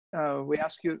we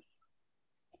ask you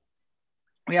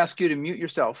to mute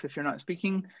yourself if you're not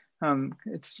speaking.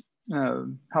 It's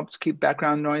helps keep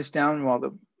background noise down while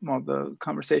the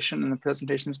conversation and the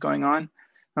presentation is going on.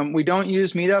 We don't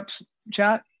use meetups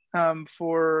chat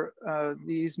for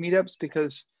these meetups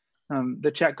because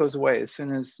the chat goes away as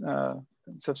soon as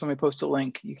so if somebody posts a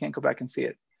link, you can't go back and see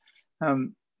it.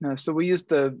 So we use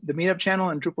the meetup channel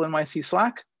in Drupal NYC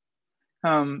Slack,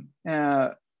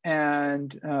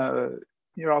 and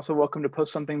you're also welcome to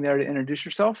post something there to introduce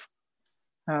yourself.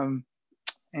 We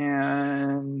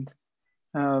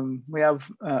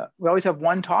always have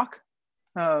one talk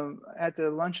at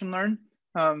the Lunch and Learn.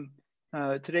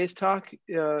 Today's talk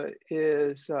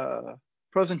is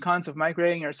pros and cons of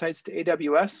migrating your sites to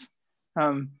AWS.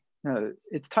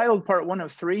 It's titled part 1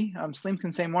 of 3. Salim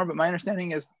can say more, but my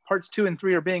understanding is parts 2 and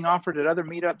 3 are being offered at other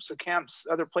meetups or camps,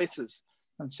 other places.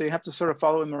 So you have to sort of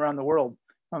follow him around the world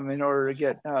in order to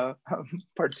get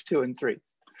parts 2 and 3.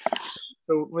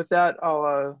 So with that,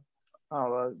 I'll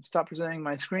stop presenting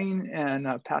my screen and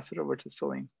pass it over to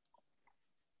Salim.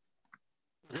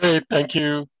 Great, thank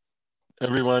you,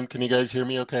 everyone. Can you guys hear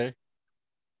me okay?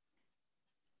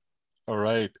 All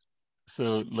right,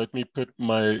 so let me put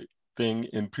my thing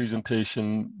in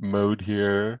presentation mode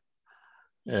here,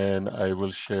 and I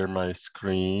will share my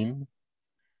screen.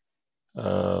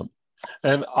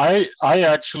 And I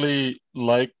actually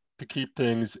like to keep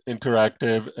things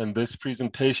interactive, and this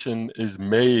presentation is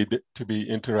made to be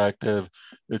interactive.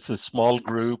 It's a small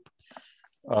group.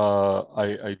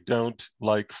 I don't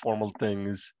like formal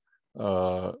things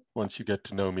once you get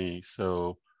to know me.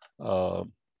 So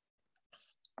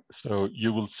so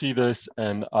you will see this,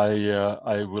 and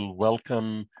I will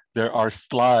welcome. There are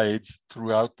slides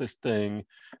throughout this thing.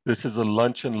 This is a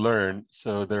lunch and learn,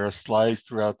 so there are slides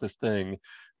throughout this thing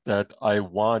that I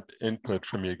want input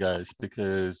from you guys,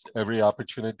 because every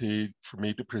opportunity for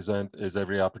me to present is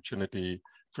every opportunity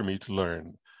for me to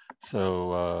learn.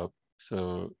 So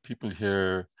so people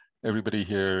here, everybody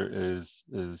here is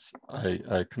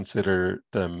I consider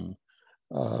them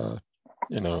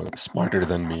you know, smarter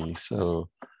than me. So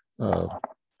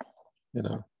you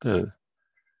know,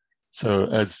 so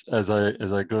as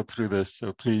I go through this,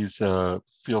 so please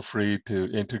feel free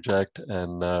to interject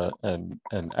and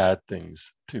add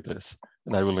things to this,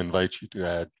 and I will invite you to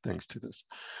add things to this.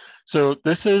 So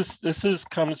this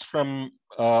comes from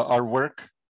our work.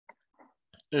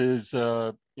 Is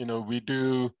you know, we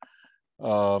do.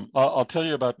 I'll tell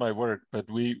you about my work, but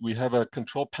we have a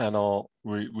control panel.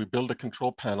 We build a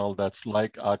control panel that's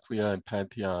like Acquia and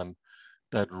Pantheon,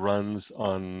 that runs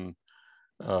on.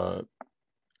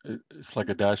 It's like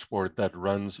a dashboard that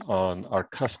runs on our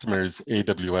customer's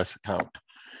AWS account.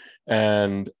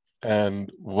 And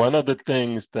one of the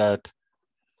things that,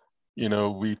 you know,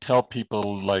 we tell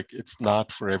people, like, it's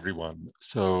not for everyone.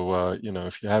 So, you know,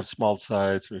 if you have small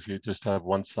sites, or if you just have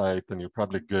one site, then you're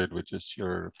probably good with just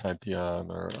your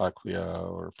Pantheon or Acquia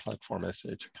or Platform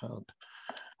SH account.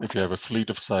 If you have a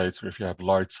fleet of sites, or if you have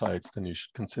large sites, then you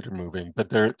should consider moving. But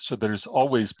there's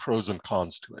always pros and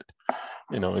cons to it.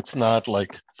 You know, it's not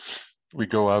like we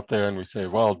go out there and we say,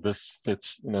 well, this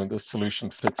fits, you know, this solution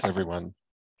fits everyone.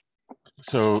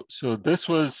 So this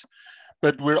was,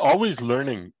 but we're always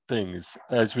learning things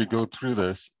as we go through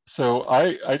this. So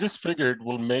I just figured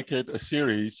we'll make it a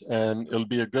series, and it'll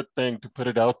be a good thing to put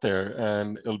it out there,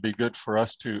 and it'll be good for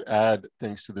us to add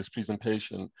things to this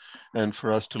presentation and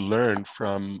for us to learn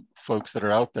from folks that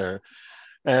are out there.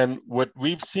 And what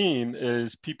we've seen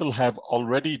is people have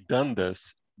already done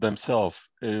this themselves.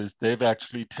 Is they've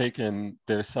actually taken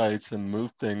their sites and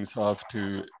moved things off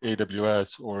to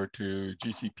AWS or to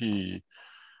GCP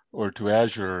or to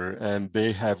Azure, and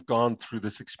they have gone through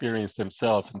this experience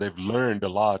themselves, and they've learned a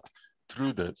lot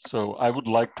through this. So I would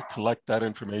like to collect that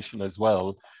information as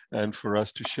well, and for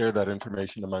us to share that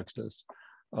information amongst us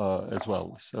as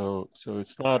well. So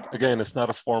it's not, again, it's not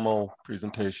a formal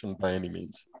presentation by any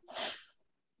means.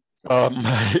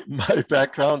 My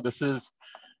background, this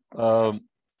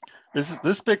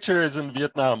picture is in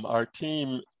Vietnam. Our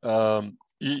team,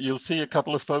 you'll see a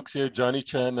couple of folks here, Johnny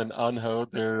Chen and An Ho.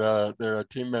 They're our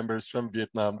team members from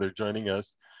Vietnam. They're joining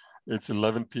us. It's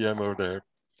 11 p.m. over there.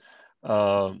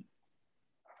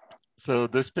 So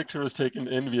this picture was taken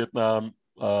in Vietnam.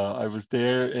 I was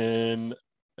there in,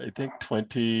 I think,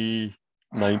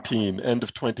 2019, end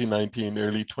of 2019,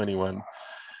 early 21.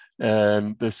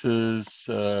 And this is,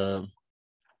 I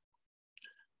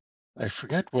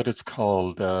forget what it's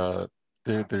called.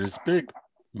 There's big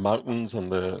mountains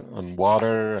on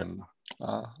water, and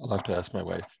I'll have to ask my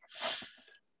wife.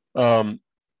 So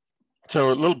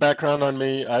a little background on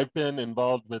me. I've been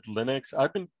involved with Linux.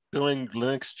 I've been doing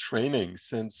Linux training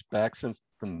back since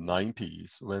the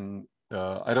 90s when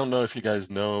I don't know if you guys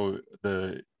know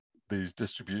these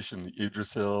distribution,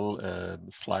 Yggdrasil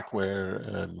and Slackware,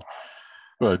 and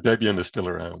well, Debian is still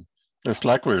around, and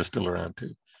Slackware is still around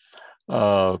too.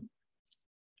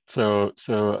 So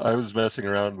I was messing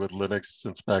around with Linux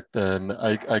since back then.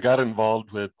 I got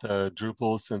involved with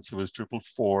Drupal since it was Drupal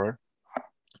 4,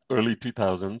 early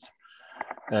 2000s,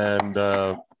 and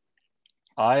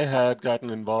I had gotten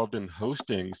involved in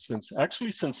hosting since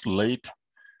late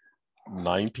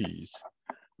 90s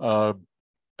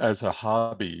as a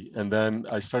hobby, and then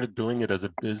I started doing it as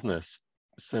a business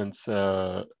since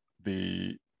the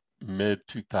mid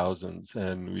 2000s,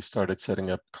 and we started setting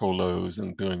up colos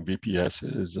and doing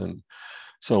VPSs and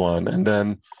so on. And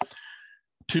then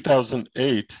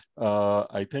 2008,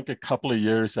 I think a couple of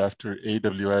years after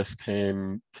AWS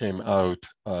came out,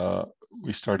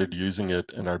 we started using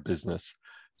it in our business.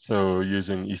 So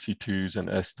using EC2s and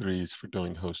S3s for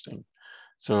doing hosting.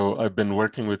 So I've been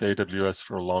working with AWS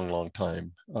for a long, long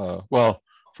time. Well,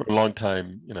 for a long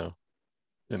time, you know,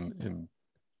 in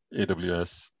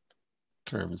AWS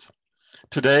terms.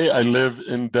 Today, I live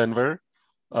in Denver,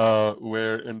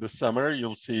 where in the summer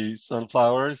you'll see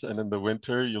sunflowers, and in the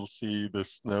winter you'll see the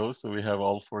snow. So we have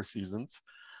all 4 seasons,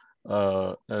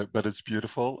 but it's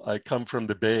beautiful. I come from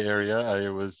the Bay Area. I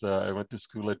went to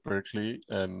school at Berkeley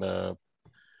and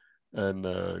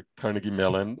Carnegie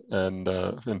Mellon and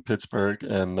in Pittsburgh,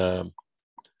 and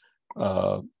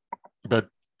but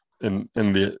in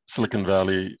the Silicon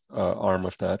Valley arm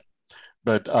of that.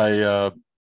 But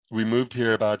we moved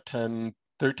here about 13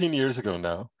 years ago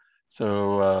now.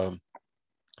 So,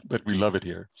 but we love it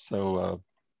here. So,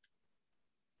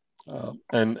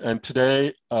 and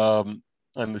today I'm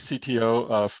the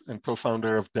CTO and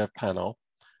co-founder of DevPanel.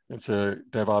 It's a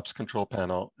DevOps control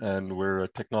panel, and we're a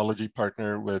technology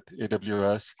partner with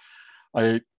AWS.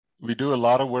 We do a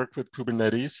lot of work with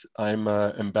Kubernetes. I'm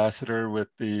an ambassador with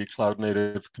the Cloud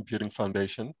Native Computing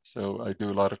Foundation. So I do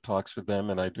a lot of talks with them,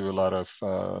 and I do a lot of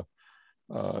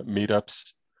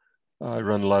meetups. I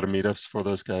run a lot of meetups for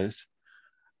those guys.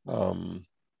 And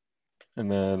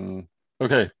then,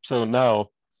 okay, so now,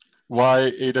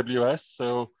 why AWS?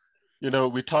 So, you know,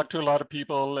 we talk to a lot of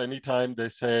people. Anytime they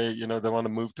say, you know, they want to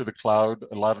move to the cloud,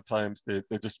 a lot of times they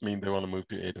just mean they want to move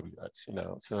to AWS, you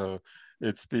know. So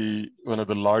it's one of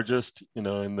the largest, you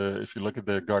know, if you look at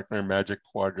the Gartner Magic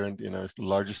Quadrant, you know, it's the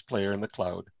largest player in the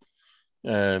cloud.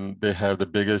 And they have the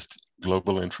biggest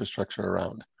global infrastructure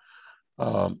around.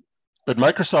 But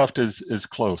Microsoft is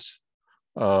close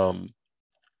on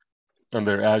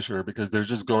their Azure because they're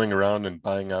just going around and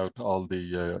buying out all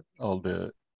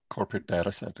the corporate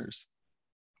data centers.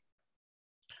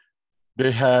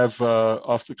 They have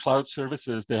of the cloud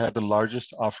services, they have the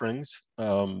largest offerings.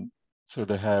 So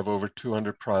they have over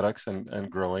 200 products and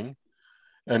growing.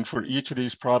 And for each of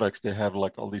these products, they have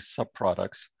like all these sub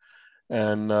products.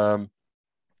 And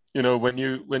you know, when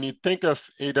you think of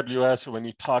AWS, or when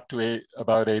you talk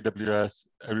about AWS,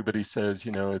 everybody says,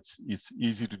 you know, it's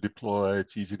easy to deploy,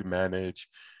 it's easy to manage,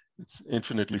 it's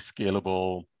infinitely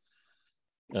scalable,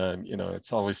 and you know,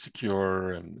 it's always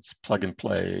secure, and it's plug and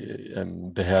play,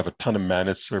 and they have a ton of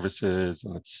managed services,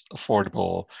 and it's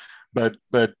affordable. But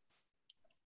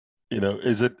you know,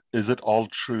 is it all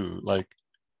true? Like,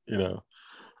 you know,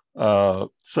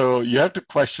 so you have to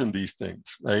question these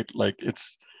things, right? Like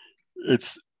it's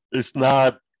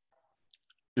not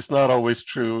always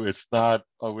true. It's not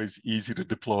always easy to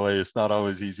deploy. It's not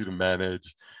always easy to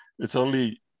manage. It's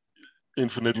only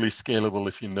infinitely scalable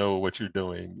if you know what you're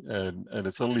doing, and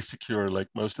it's only secure. Like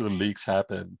most of the leaks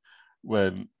happen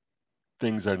when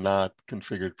things are not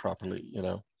configured properly, you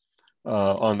know,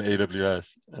 on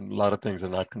AWS, and a lot of things are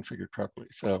not configured properly.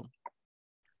 So,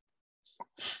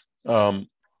 and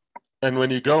when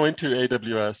you go into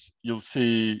AWS, you'll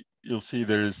see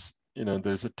there's, you know,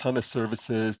 there's a ton of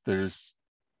services. This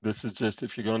is just,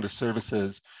 if you go into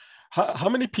services, how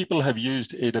many people have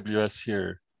used AWS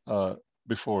here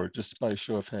before, just by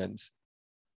show of hands?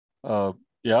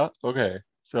 Yeah, okay.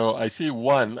 So I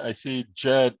see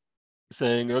Jed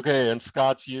saying, okay, and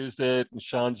Scott's used it, and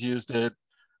Sean's used it.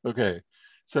 Okay,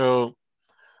 so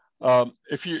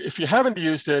if you haven't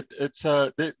used it, it's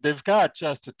they've got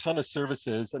just a ton of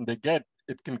services, and it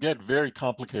can get very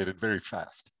complicated very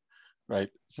fast, right?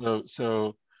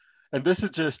 So and this is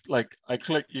just like,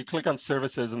 you click on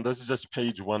services, and this is just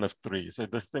page 1 of 3. So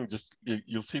this thing just,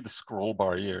 you'll see the scroll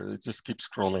bar here. It just keeps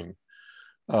scrolling.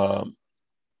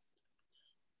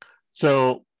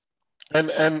 So,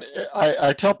 and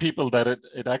I tell people that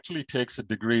it actually takes a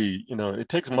degree, you know, it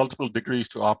takes multiple degrees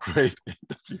to operate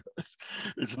AWS.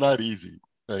 It's not easy,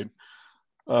 right?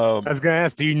 I was going to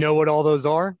ask, do you know what all those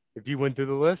are? If you went through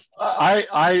the list,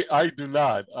 I do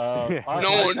not. No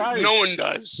one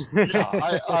does.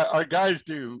 Yeah, our guys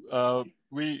do.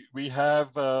 We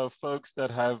have folks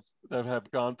that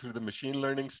have gone through the machine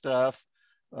learning stuff.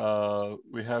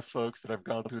 We have folks that have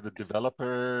gone through the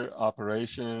developer,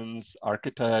 operations,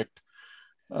 architect,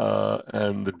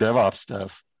 and the DevOps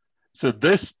stuff. So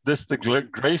the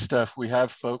gray stuff, we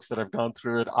have folks that have gone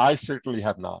through it. I certainly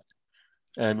have not.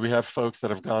 And we have folks that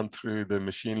have gone through the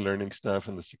machine learning stuff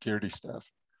and the security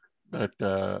stuff. But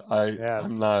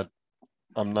I'm not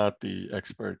the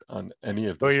expert on any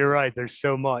of this. Oh, you're right. There's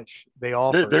so much they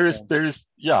offer. There's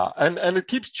and it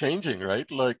keeps changing,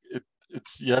 right? Like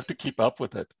it's you have to keep up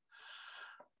with it.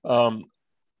 Their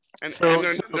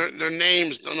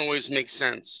names don't always make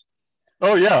sense.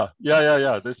 Oh yeah.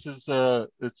 This is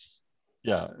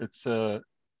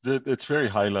it's very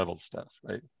high level stuff,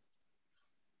 right?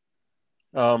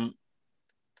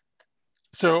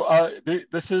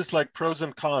 This is like pros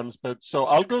and cons, but so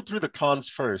I'll go through the cons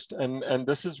first, and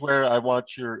this is where I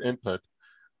want your input.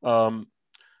 So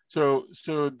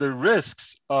the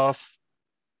risks of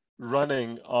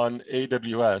running on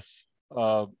AWS,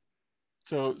 of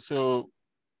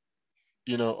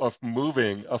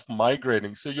moving, of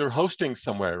migrating. So you're hosting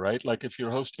somewhere, right? Like if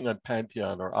you're hosting on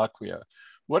Pantheon or Acquia,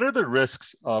 what are the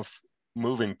risks of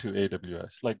moving to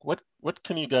AWS? Like what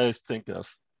can you guys think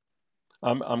of?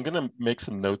 I'm gonna make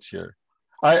some notes here.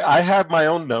 I have my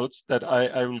own notes that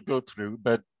I will go through,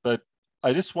 but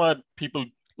I just want people,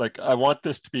 like, I want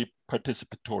this to be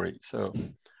participatory. So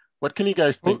what can you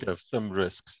guys think of some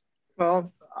risks?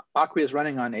 Well, Acquia is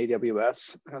running on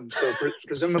AWS, so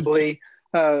presumably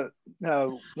one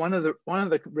of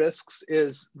the risks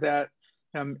is that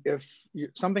if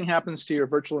something happens to your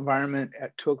virtual environment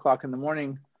at 2 o'clock in the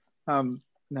morning,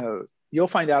 you'll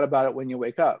find out about it when you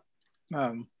wake up.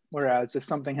 Whereas if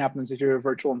something happens to your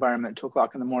virtual environment at 2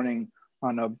 o'clock in the morning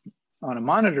on a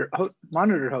monitor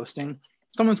hosting,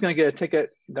 someone's going to get a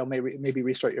ticket. They'll maybe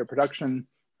restart your production.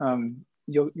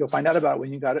 You'll find out about it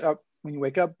when you got it up, when you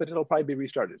wake up, but it'll probably be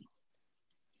restarted.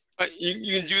 But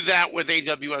you can do that with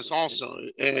AWS also.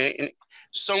 And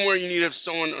somewhere you need to have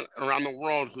someone around the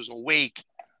world who's awake,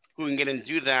 who can get and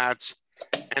do that.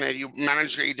 And if you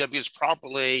manage your AWS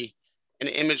properly and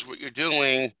image what you're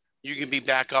doing, you can be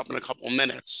back up in a couple of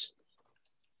minutes.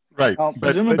 Right.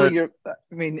 Presumably,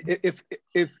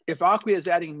 if Acquia is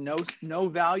adding no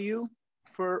value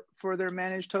for their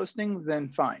managed hosting, then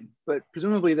fine. But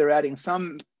presumably they're adding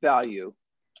some value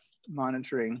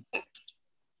monitoring.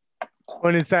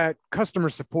 And it's that customer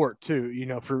support too.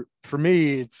 For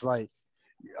me, it's like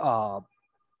I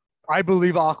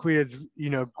believe Acquia is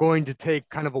going to take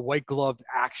kind of a white glove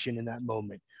action in that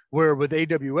moment. Where with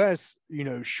AWS,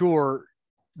 sure,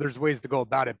 there's ways to go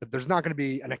about it, but there's not going to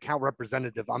be an account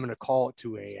representative. I'm going to call at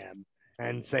 2 a.m.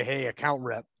 and say, hey, account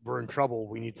rep, we're in trouble.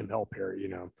 We need some help here,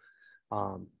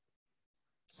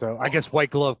 So I guess white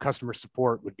glove customer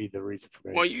support would be the reason for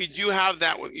me. Well, you do have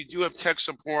that. You do have tech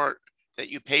support that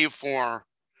you pay for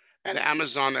at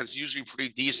Amazon. That's usually pretty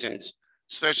decent,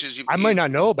 especially as I might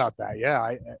not know about that.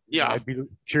 Yeah. I'd be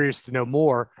curious to know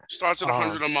more. Starts at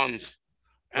 $100 a month,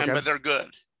 but they're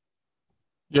good.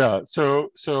 Yeah,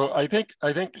 so I think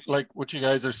like what you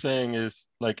guys are saying is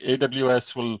like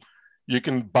AWS you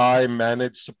can buy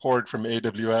managed support from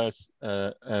AWS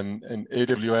and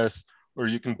AWS, or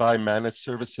you can buy managed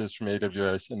services from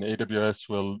AWS, and AWS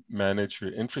will manage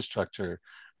your infrastructure,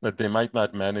 but they might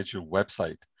not manage your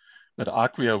website. But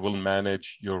Acquia will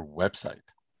manage your website,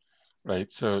 right?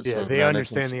 So they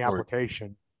understand the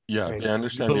application. Yeah, they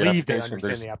understand the application. They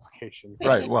understand the applications.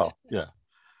 Right. Well, yeah.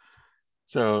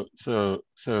 So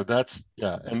that's,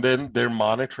 yeah. And then they're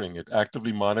monitoring it,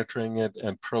 actively monitoring it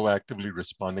and proactively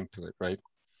responding to it, right?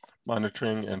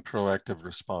 Monitoring and proactive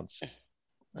response,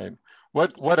 right?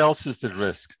 What else is the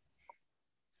risk?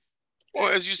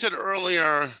 Well, as you said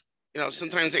earlier,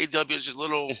 sometimes AWS is a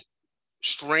little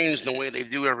strange in the way they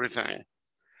do everything.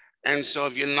 And so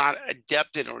if you're not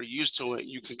adapted or used to it,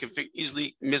 you can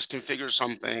easily misconfigure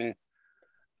something.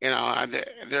 There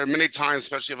are many times,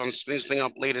 especially if I'm spinning this thing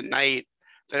up late at night,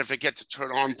 that if I get to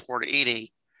turn on port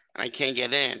 80 and I can't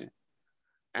get in.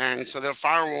 And so their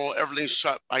firewall, everything's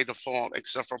shut by default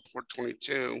except for port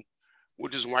 22,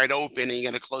 which is wide open, and you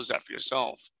got to close that for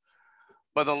yourself.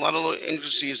 But a lot of the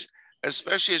industries,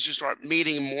 especially as you start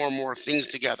meeting more and more things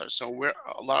together. So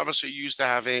a lot of us are used to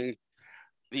having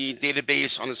the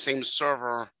database on the same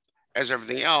server as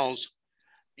everything else.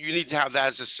 You need to have that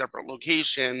as a separate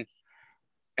location,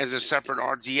 as a separate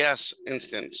RDS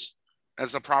instance.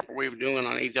 As the proper way of doing it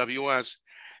on AWS.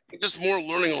 Just more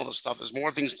learning all this stuff. There's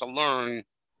more things to learn,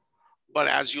 But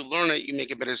as you learn it, you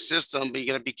make a better system, but you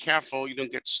got to be careful you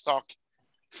don't get stuck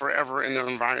forever in their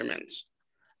environments,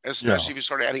 especially if you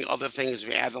start adding other things. If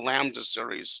you add the Lambda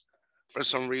series for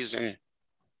some reason,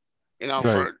 you know,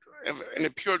 Right. in a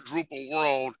pure Drupal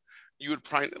world, you would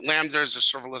probably, Lambda is a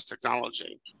serverless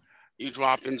technology. You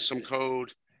drop in some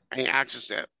code and you access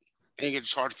it, and you get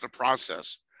charged for the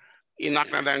process. You're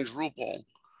not going to have that in Drupal.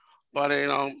 But, you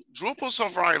know, Drupal so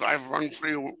far, I've run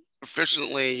pretty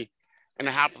efficiently and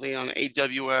happily on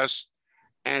AWS,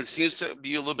 and it seems to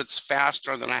be a little bit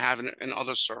faster than I have in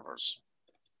other servers.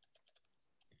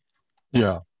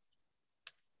 Yeah.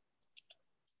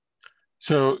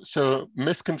 So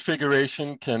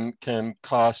misconfiguration can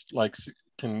cost, like,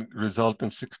 can result in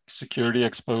security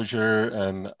exposure,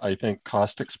 and I think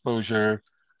cost exposure,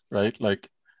 right? Like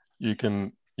you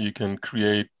can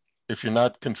create, if you're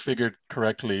not configured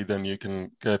correctly, then you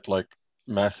can get like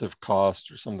massive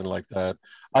cost or something like that.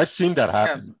 I've seen that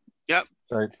happen. Yep.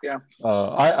 Right. Yeah.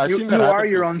 I've seen that you happen. are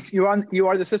your own. You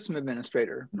are the system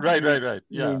administrator. Right.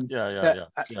 Yeah. Yeah.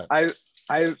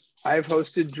 I've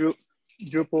hosted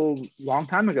Drupal long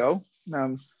time ago.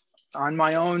 On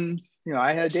my own, you know,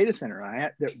 I had a data center. I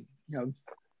had, you know,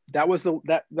 that was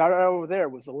that over there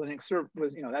was the Linux server.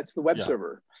 Was, you know, that's the web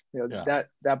server. You know,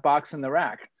 that box in the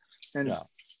rack. And you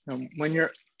know, when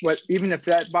even if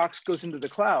that box goes into the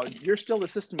cloud, you're still the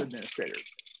system administrator.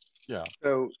 Yeah.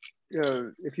 So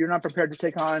if you're not prepared to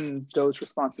take on those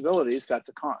responsibilities, that's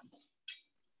a con.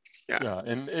 Yeah,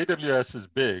 and AWS is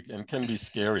big and can be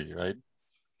scary, right?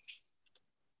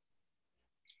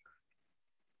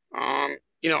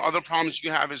 You know, other problems you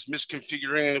have is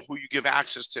misconfiguring who you give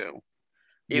access to,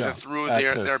 either through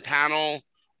their panel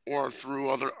or through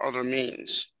other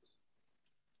means.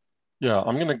 Yeah,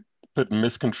 I'm gonna put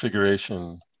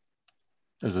misconfiguration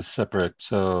as a separate.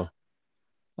 So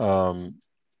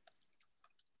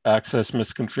access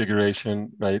misconfiguration,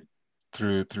 right?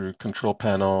 Through control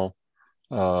panel,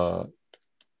 panel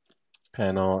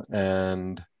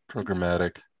and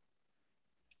programmatic.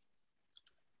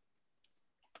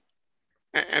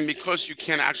 And because you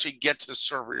can't actually get to the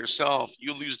server yourself,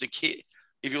 you lose the key.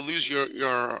 If you lose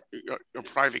your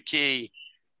private key,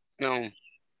 you know,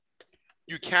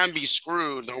 you can be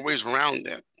screwed. There are ways around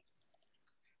it.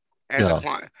 As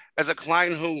a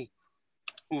client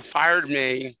who fired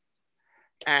me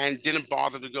and didn't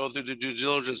bother to go through the due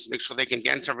diligence to make sure they can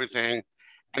get into everything,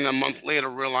 and a month later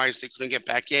realized they couldn't get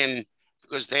back in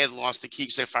because they had lost the key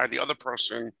because they fired the other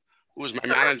person who was my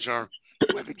manager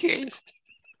with the key.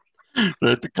 They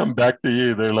had to come back to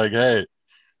you. They're like, hey,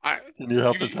 can you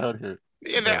help us out here?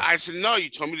 Yeah, I said, no, you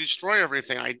told me to destroy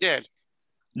everything. I did.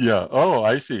 Yeah. Oh,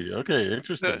 I see. Okay,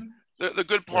 interesting. The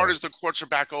good part is the courts are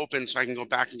back open, so I can go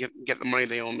back and get the money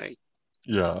they owe me.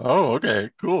 Yeah. Oh, okay,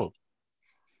 cool.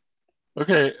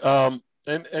 Okay.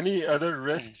 And any other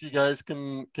risks you guys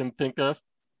can think of?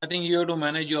 I think you have to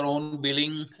manage your own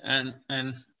billing and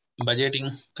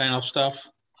budgeting kind of stuff.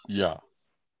 Yeah.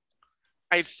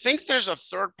 I think there's a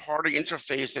third-party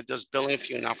interface that does billing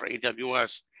for you now for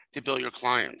AWS to bill your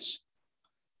clients.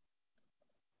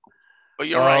 But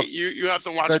you're right. You have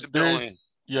to watch the billing.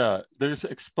 Yeah, there's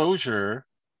exposure.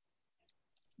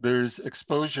 There's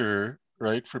exposure,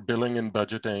 right, for billing and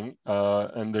budgeting,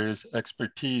 and there's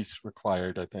expertise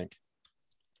required, I think.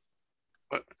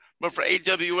 But for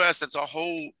AWS, that's a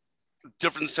whole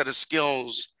different set of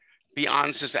skills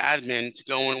beyond sysadmin to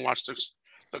go and watch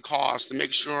the cost to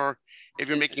make sure if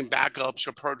you're making backups,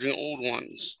 you're purging old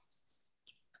ones,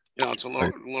 you know, to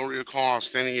lower your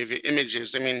cost, any of your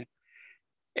images. I mean,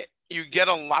 you get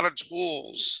a lot of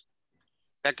tools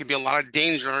that could be a lot of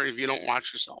danger if you don't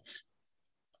watch yourself.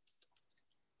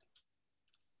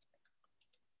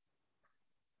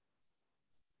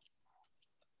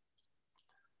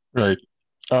 Right.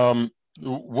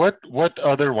 What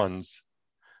other ones?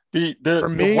 For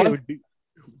me, it would be.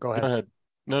 Go ahead. Go ahead.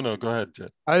 No, go ahead,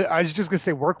 Jet. I was just going to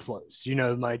say workflows, you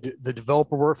know, the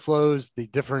developer workflows, the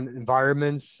different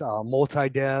environments,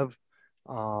 multi-dev,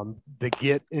 the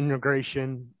Git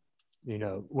integration. You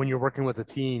know, when you're working with a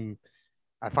team,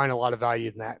 I find a lot of value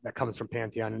in that comes from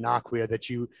Pantheon and Acquia that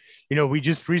you know, we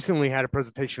just recently had a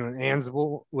presentation on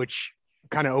Ansible, which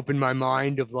kind of opened my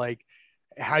mind of like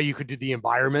how you could do the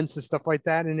environments and stuff like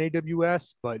that in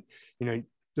AWS. But, you know,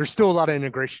 there's still a lot of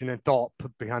integration and thought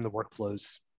put behind the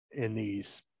workflows in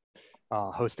these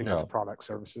hosting as a product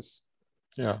services.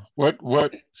 Yeah.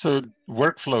 So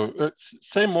workflow,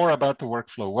 say more about the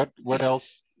workflow. What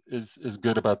else is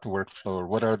good about the workflow, or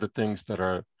what are the things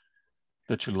that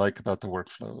you like about the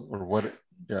workflow, or what?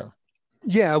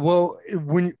 Yeah, well,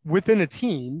 when within a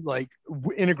team, like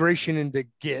integration into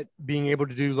Git, being able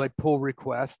to do like pull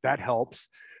requests, that helps.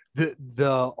 the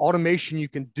automation you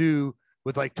can do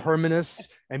with like Terminus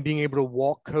and being able to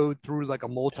walk code through like a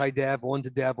multi-dev, onto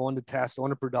test,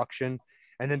 onto production,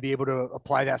 and then be able to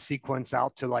apply that sequence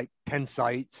out to like 10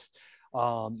 sites,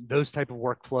 those type of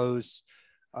workflows.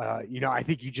 I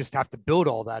think you just have to build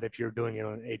all that if you're doing it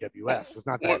on AWS. It's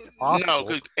not that it's impossible. No,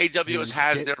 because AWS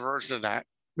has their version of that.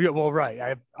 Yeah, well,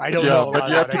 right. I don't know a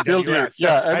lot about AWS.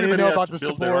 I didn't know about the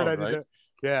support.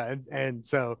 And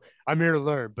so I'm here to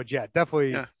learn. But yeah,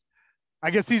 definitely. Yeah. I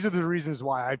guess these are the reasons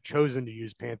why I've chosen to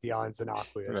use Pantheons and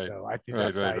Acquia. Right. So I think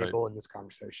that's valuable in this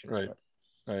conversation. Right.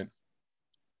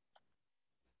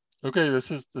 Okay,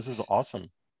 this is awesome.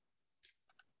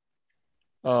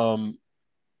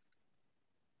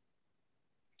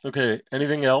 Okay,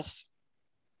 anything else?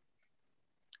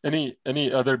 Any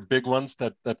other big ones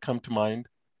that come to mind?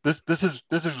 This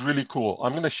is really cool.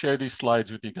 I'm going to share these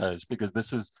slides with you guys because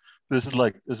this is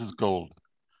gold.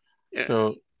 Yeah.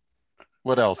 So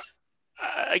what else?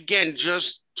 Again,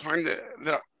 just trying to,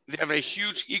 they have a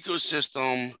huge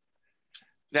ecosystem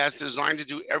that's designed to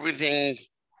do everything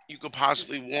you could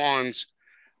possibly want,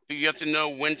 but you have to know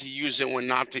when to use it, when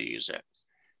not to use it.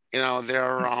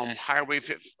 Their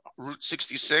Route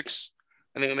 66,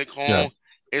 I think they call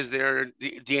is their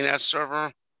DNS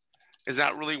server. Is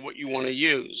that really what you want to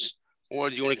use? Or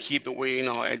do you want to keep it where,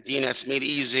 a DNS made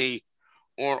easy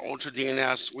or Ultra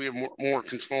DNS where you have more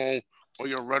control, or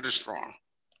your registrar?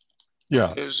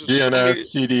 Yeah, DNS,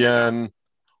 CDN,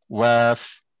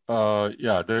 WAF.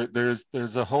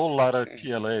 There's a whole lot of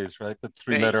TLAs, right? The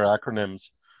three-letter acronyms.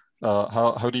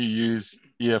 How do you use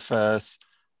EFS?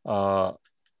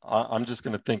 I'm just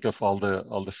going to think of all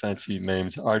the fancy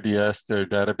names. RDS, their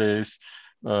database,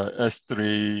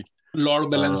 S3,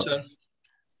 load balancer,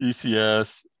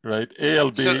 ECS, right?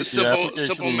 ALB,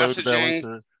 simple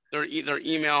messaging. Their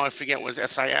email, I forget, was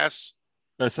SIS,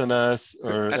 SNS,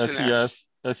 or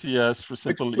SES for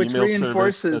simple email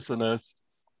service. SNS.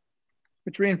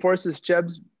 Which reinforces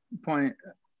Jeb's point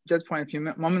a few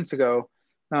moments ago,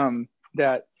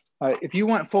 that if you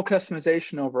want full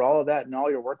customization over all of that and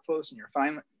all your workflows, and you're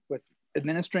fine with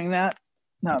administering that,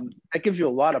 that gives you a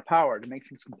lot of power to make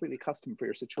things completely custom for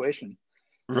your situation.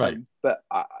 Right. But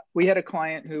we had a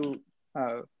client who,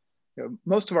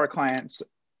 most of our clients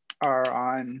are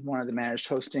on one of the managed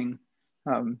hosting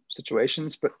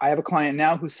situations, but I have a client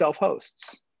now who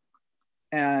self-hosts,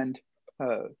 and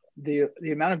the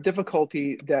amount of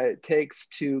difficulty that it takes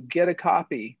to get a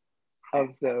copy of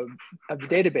the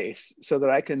database so that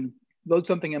I can load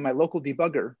something in my local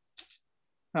debugger.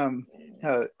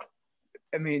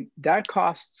 I mean, that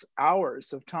costs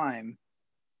hours of time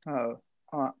on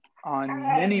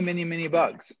many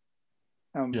bugs,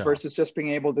 versus just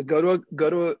being able to go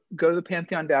to the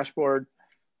Pantheon dashboard,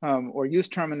 or use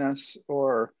Terminus,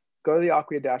 or go to the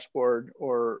Acquia dashboard,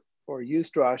 or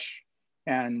use Drush,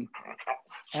 and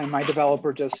my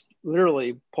developer just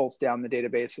literally pulls down the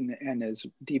database and is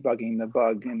debugging the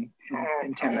bug in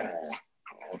 10 minutes.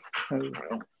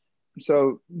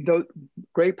 So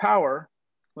great power.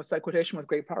 What's that quotation? With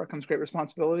great power comes great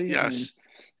responsibility. Yes.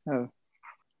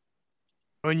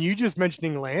 When you just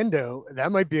mentioning Lando,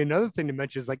 that might be another thing to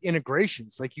mention, is like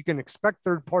integrations. Like you can expect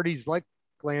third parties like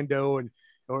Lando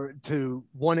or to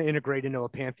want to integrate into a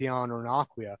Pantheon or an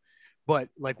Acquia, but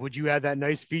like, would you add that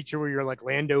nice feature where you're like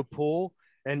Lando pull?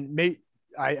 And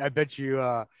I bet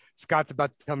you Scott's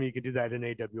about to tell me you could do that in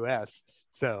AWS.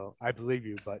 So I believe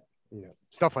you, but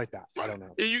stuff like that. I don't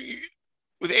know.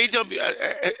 With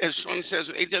AWS, as Sean says,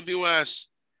 with AWS,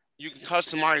 you can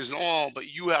customize it all, but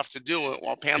you have to do it.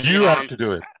 While Pantheon, you have to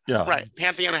do it. Yeah. Right.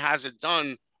 Pantheon has it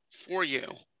done for you.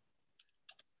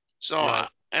 So,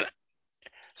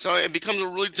 so it becomes a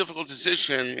really difficult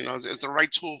decision. It's the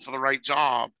right tool for the right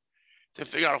job to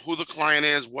figure out who the client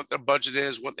is, what their budget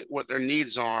is, what their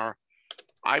needs are.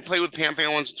 I played with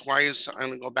Pantheon once or twice. I'm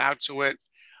going to go back to it.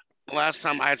 Last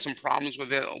time I had some problems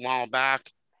with it a while back.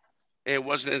 It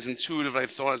wasn't as intuitive. I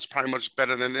thought it's probably much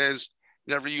better than it is.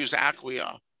 Never used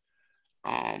Acquia.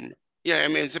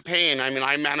 It's a pain. I mean,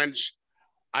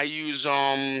 I use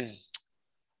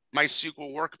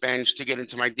MySQL Workbench to get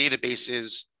into my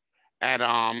databases at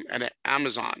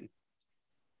Amazon,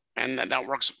 and that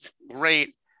works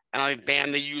great. And I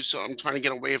banned the use. So I'm trying to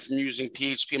get away from using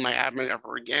PHP in my admin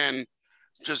ever again,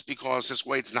 just because this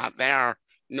way it's not there.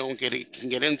 No one can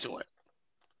get into it.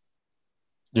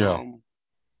 Yeah.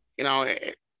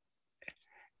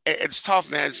 It's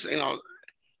tough, man.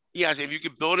 Yes, if you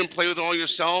could build and play with it all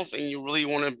yourself and you really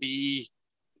want to be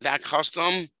that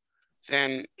custom,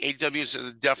 then AWS is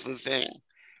a definite thing.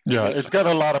 Yeah, it's got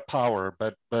a lot of power,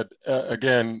 but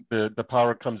again, the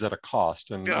power comes at a cost,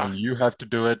 and you have to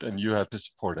do it and you have to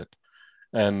support it.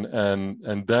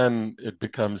 and then it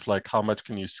becomes like, how much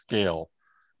can you scale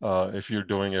if you're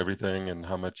doing everything, and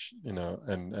how much, you know,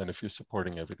 and if you're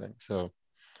supporting everything. So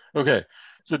okay,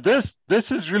 so this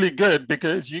is really good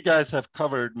because you guys have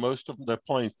covered most of the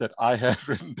points that I had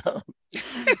written down.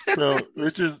 So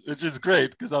which is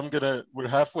great, because we're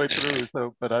halfway through,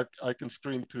 so but I can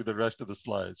screen through the rest of the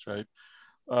slides, right?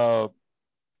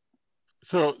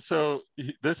 So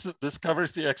this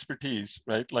covers the expertise,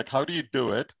 right? Like, how do you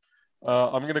do it?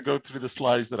 I'm going to go through the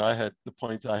slides that the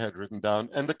points I had written down,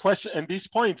 and the question, and these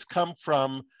points come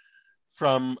from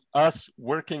us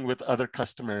working with other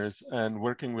customers and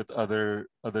working with other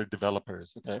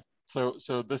developers. Okay,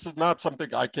 so this is not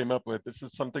something I came up with. This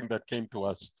is something that came to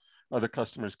us. Other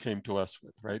customers came to us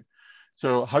with, right?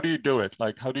 So how do you do it?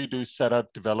 Like, how do you do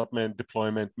setup, development,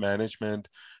 deployment, management?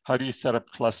 How do you set up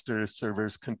clusters,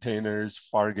 servers, containers,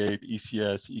 Fargate,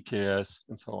 ECS, EKS,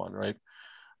 and so on, right?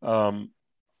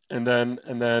 And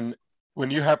then when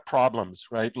you have problems,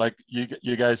 right? Like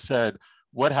you guys said,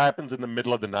 what happens in the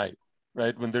middle of the night,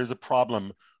 right? When there's a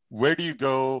problem, where do you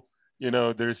go? You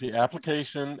know, there's the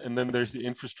application, and then there's the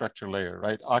infrastructure layer,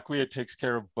 right? Acquia takes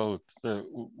care of both.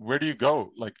 So where do you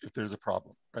go, like, if there's a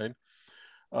problem, right?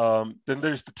 Then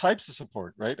there's the types of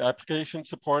support, right? Application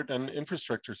support and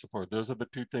infrastructure support. Those are the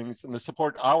two things, and the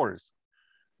support hours,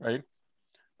 right?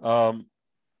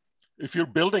 If you're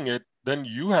building it, then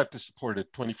you have to support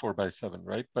it 24/7,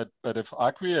 right? But if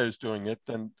Acquia is doing it,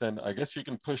 then I guess you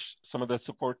can push some of that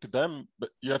support to them,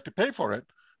 but you have to pay for it.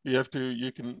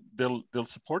 They'll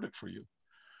support it for you.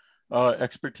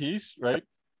 Expertise, right?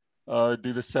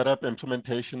 Do the setup,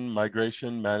 implementation,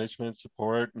 migration, management,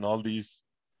 support, and all these,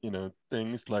 you know,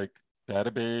 things like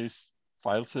database,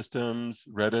 file systems,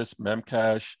 Redis,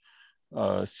 Memcache,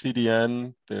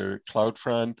 CDN, their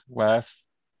CloudFront, WAF,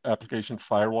 application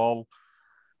firewall,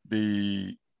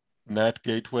 the NAT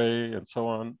gateway, and so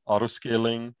on, auto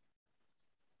scaling,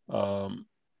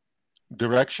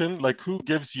 direction, like who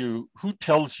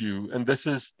tells you, and this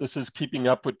is keeping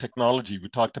up with technology. We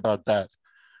talked about that.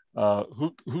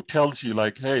 Who tells you,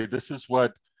 like, hey, this is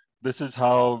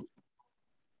how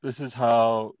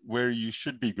where you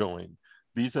should be going.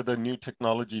 These are the new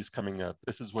technologies coming out.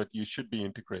 This is what you should be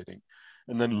integrating,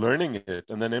 and then learning it,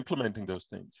 and then implementing those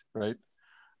things, right?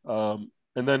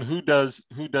 And then who does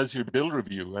your build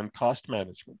review and cost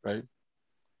management, right?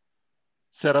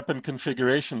 Setup and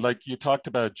configuration, like you talked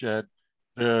about, Jed,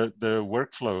 the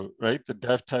workflow, right? The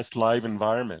dev test live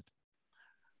environment.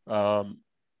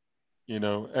 You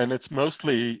know, and it's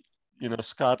mostly, you know,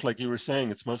 Scott, like you were saying,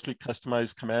 it's mostly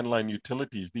customized command line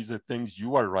utilities. These are things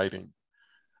you are writing,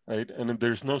 right? And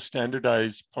there's no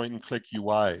standardized point and click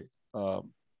UI.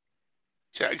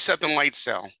 Except in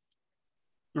Lightsail.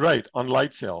 Right, on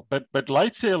Lightsail. But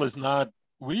Lightsail is not,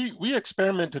 we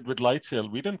experimented with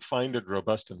Lightsail. We didn't find it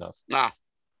robust enough. Nah.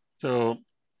 So,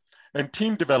 and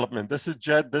team development, this is,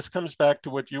 Jed, this comes back to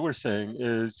what you were saying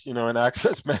is, you know, in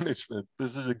access management,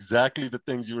 this is exactly the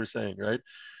things you were saying, right?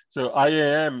 So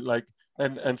IAM, like,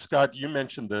 and Scott, you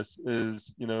mentioned this,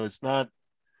 is, you know, it's not,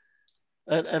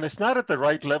 and it's not at the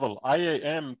right level.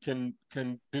 IAM can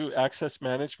do access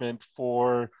management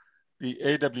for the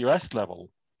AWS level,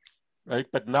 right?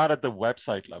 But not at the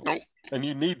website level. Nope. And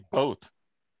you need both.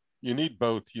 You need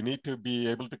both. You need to be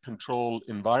able to control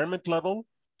environment level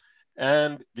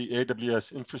and the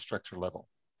AWS infrastructure level,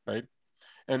 right?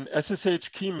 And SSH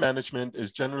key management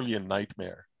is generally a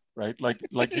nightmare, right? Like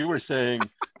you were saying,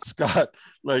 Scott,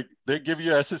 like they give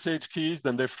you SSH keys,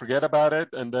 then they forget about it,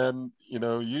 and then, you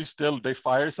know, they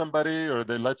fire somebody or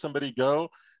they let somebody go,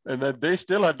 and then they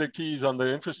still have their keys on their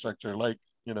infrastructure. Like,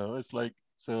 you know, it's like,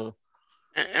 so.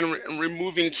 And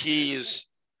removing keys.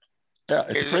 Yeah,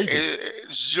 it's crazy.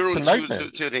 Zero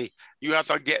to the, you have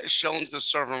to get shell into the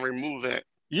server and remove it.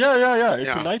 Yeah. It's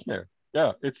a nightmare.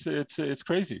 Yeah, it's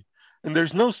crazy. And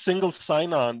there's no single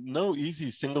sign-on, no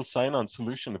easy single sign-on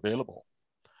solution available.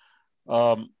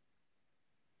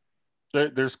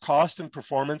 There's cost and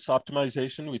performance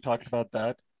optimization. We talked about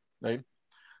that, right?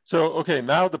 So, okay,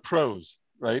 now the pros,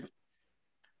 right?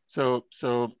 So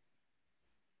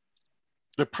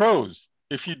the pros,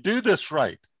 if you do this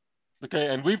right, okay,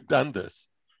 and we've done this,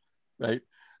 right?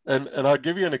 And I'll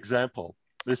give you an example.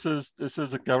 This is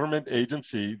a government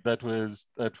agency that was.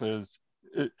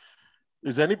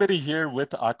 Is anybody here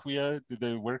with Acquia? Do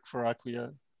they work for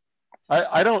Acquia?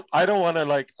 I don't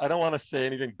want to say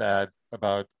anything bad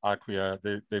about Acquia.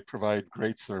 They provide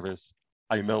great service.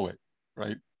 I know it,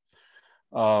 right?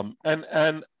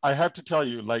 And I have to tell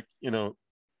you, like, you know,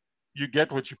 you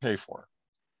get what you pay for.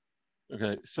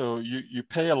 Okay, so you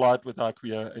pay a lot with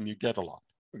Acquia and you get a lot.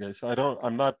 Okay, so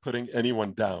I'm not putting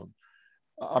anyone down.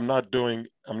 I'm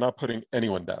not putting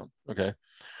anyone down, okay?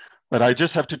 But I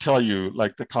just have to tell you,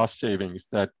 like, the cost savings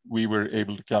that we were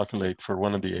able to calculate for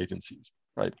one of the agencies,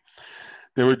 right?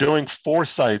 They were doing 4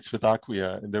 sites with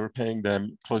Acquia, and they were paying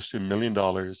them close to $1 million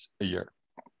a year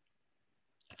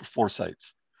for 4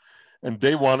 sites. And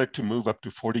they wanted to move up to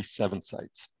 47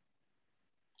 sites,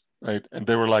 right? And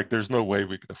they were like, there's no way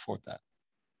we could afford that,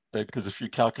 right? Because if you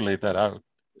calculate that out,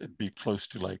 it'd be close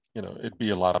to, like, you know, it'd be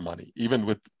a lot of money. Even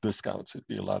with discounts, it'd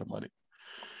be a lot of money.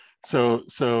 So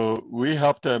we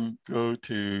helped them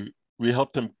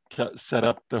set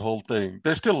up the whole thing.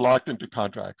 They're still locked into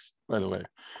contracts, by the way,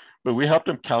 but we helped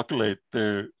them calculate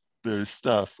their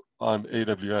stuff on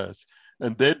AWS,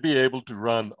 and they'd be able to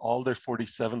run all their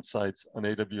 47 sites on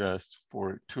AWS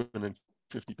for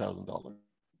 $250,000,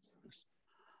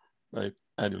 right,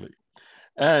 annually.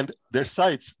 And their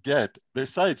sites get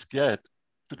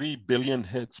 3 billion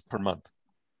hits per month.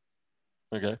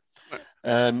 Okay.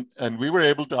 And we were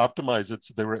able to optimize it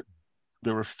so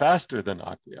they were faster than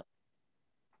Acquia.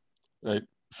 Right.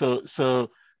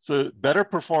 So better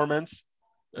performance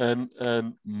and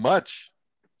much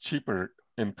cheaper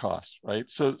in cost, right?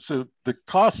 So the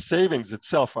cost savings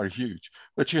itself are huge,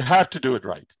 but you have to do it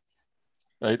right.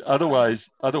 Right. Otherwise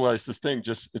this thing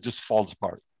just falls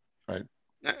apart. Right.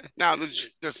 Now,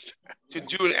 to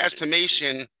do an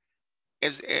estimation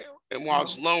while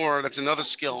it's lower, that's another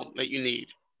skill that you need.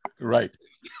 Right.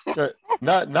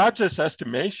 Not just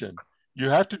estimation. You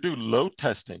have to do load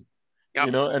testing. Yep.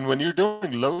 You know, and when you're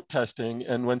doing load testing,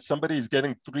 and when somebody's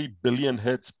getting 3 billion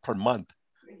hits per month,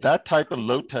 that type of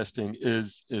load testing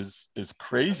is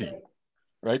crazy,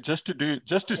 right? Just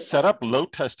to set up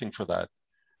load testing for that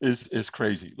is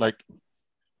crazy. Like,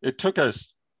 it took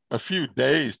us a few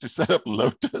days to set up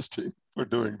load testing for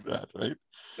doing that, right?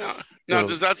 Now,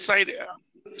 does that site,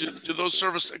 do those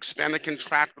servers expand and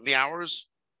contract with the hours?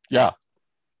 Yeah.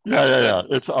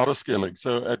 It's auto scaling.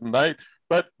 So at night,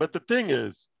 but the thing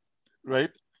is,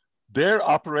 right, their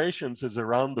operations is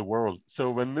around the world. So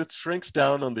when it shrinks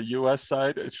down on the US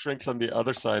side, it shrinks on the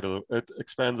other side it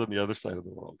expands on the other side of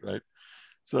the world, right?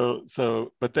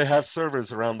 So, but they have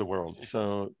servers around the world.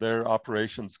 So their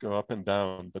operations go up and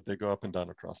down, but they go up and down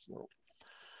across the world.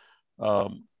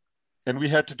 And we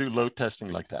had to do load testing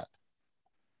like that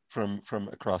from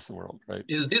across the world, right?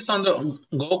 Is this on the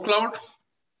Go Cloud?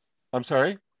 I'm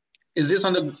sorry? Is this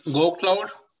on the Go Cloud?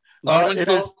 It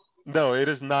is. No, it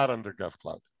is not under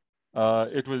GovCloud.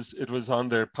 It was on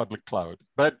their public cloud,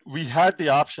 but we had the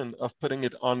option of putting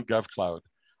it on GovCloud.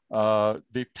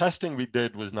 The testing we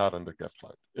did was not under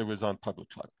GovCloud. It was on public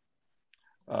cloud.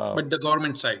 But the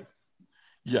government side?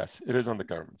 Yes, it is on the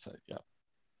government side, yeah.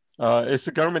 It's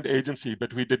a government agency,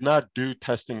 but we did not do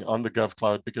testing on the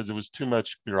GovCloud because it was too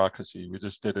much bureaucracy. We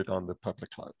just did it on the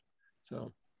public cloud.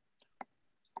 So,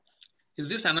 is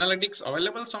this analytics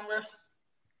available somewhere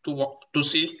to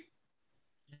see?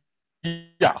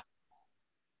 Yeah.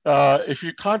 If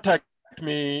you contact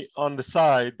me on the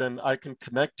side, then I can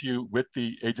connect you with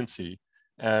the agency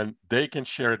and they can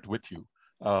share it with you.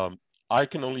 I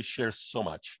can only share so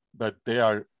much, but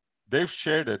they've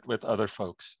shared it with other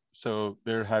folks. So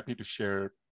they're happy to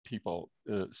share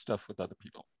stuff with other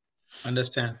people.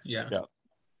 Understand, yeah. Yeah.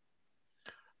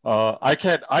 I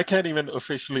can't even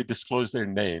officially disclose their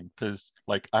name because,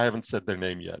 like, I haven't said their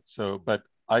name yet. So, but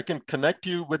I can connect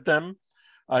you with them.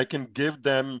 I can give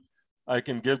them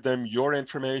your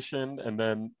information, and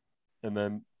then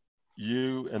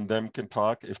you and them can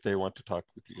talk if they want to talk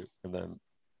with you, and then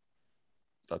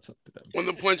that's up to them. One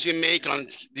of the points you make on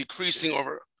decreasing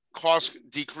over cost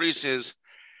decreases,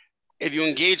 if you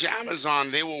engage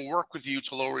Amazon, they will work with you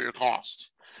to lower your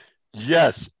cost.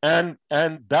 Yes, and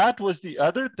that was the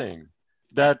other thing,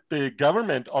 that the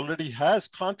government already has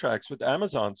contracts with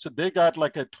Amazon, so they got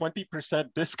like a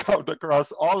 20% discount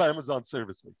across all Amazon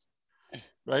services,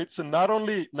 right? So not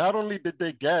only did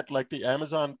they get like the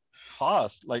Amazon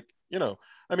cost, like, you know,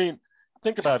 I mean,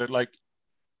 think about it, like,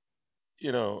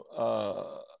 you know,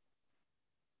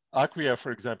 Acquia,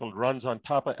 for example, runs on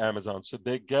top of Amazon, so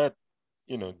they get,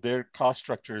 you know, their cost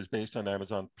structure is based on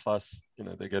Amazon, plus, you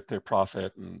know, they get their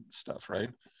profit and stuff, right?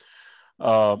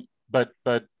 But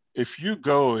if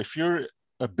you're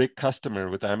a big customer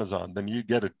with Amazon, then you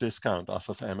get a discount off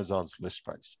of Amazon's list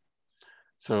price.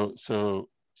 So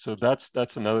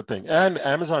that's another thing. And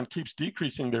Amazon keeps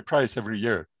decreasing their price every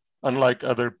year, unlike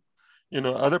other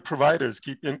providers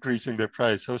keep increasing their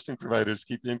price. Hosting providers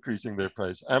keep increasing their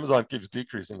price. Amazon keeps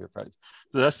decreasing their price.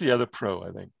 So that's the other pro,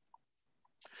 I think.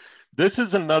 This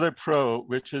is another pro,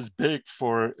 which is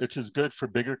good for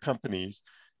bigger companies.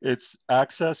 It's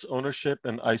access, ownership,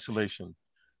 and isolation,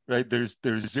 right? There's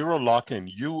zero lock-in.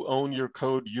 You own your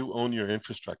code, you own your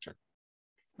infrastructure,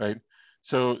 right?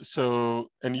 So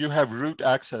and you have root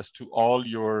access to all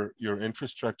your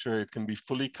infrastructure. It can be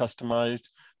fully customized.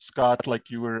 Scott, like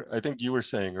I think you were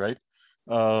saying, right?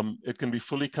 It can be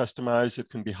fully customized, it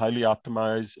can be highly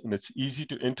optimized, and it's easy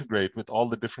to integrate with all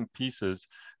the different pieces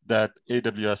that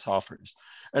AWS offers.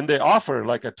 And they offer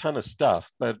like a ton of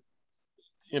stuff, but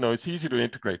it's easy to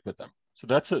integrate with them. So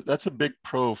that's a big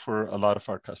pro for a lot of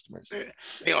our customers.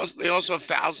 They also have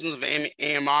thousands of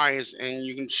AMIs, and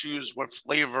you can choose what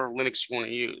flavor Linux you want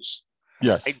to use.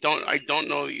 Yes. I don't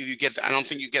know if you get that. I don't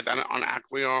think you get that on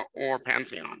Acquia or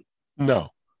Pantheon. No.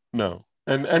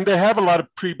 And they have a lot of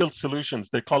pre-built solutions.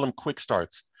 They call them quick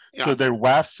starts. Yeah. So they're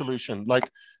WAF solution. Like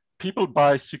people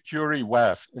buy Security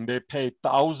WAF and they pay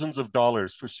thousands of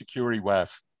dollars for Security WAF,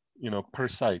 per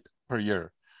site per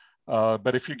year.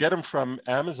 But if you get them from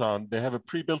Amazon, they have a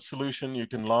pre-built solution you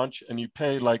can launch, and you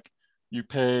pay less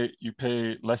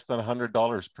than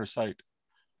 $100 per site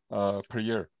per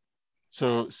year.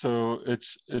 So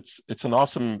it's an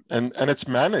awesome, and it's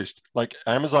managed. Like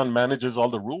Amazon manages all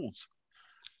the rules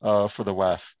for the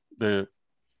WAF. The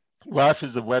WAF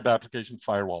is the web application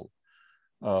firewall.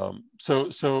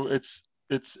 So it's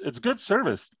good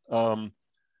service.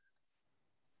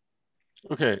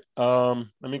 Okay,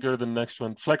 let me go to the next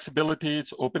one. Flexibility,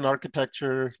 it's open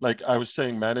architecture. Like I was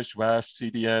saying, managed WAF,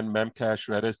 CDN, Memcache,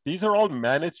 Redis. These are all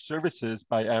managed services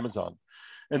by Amazon.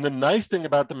 And the nice thing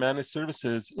about the managed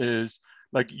services is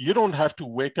like you don't have to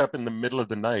wake up in the middle of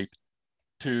the night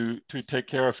to take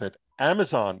care of it.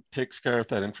 Amazon takes care of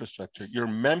that infrastructure. Your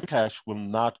Memcache will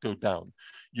not go down.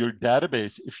 Your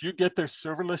database, if you get their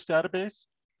serverless database,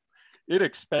 it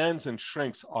expands and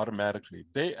shrinks automatically.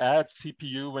 They add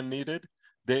CPU when needed.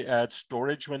 They add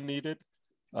storage when needed.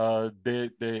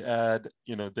 They add,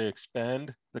 they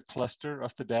expand the cluster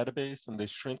of the database, and they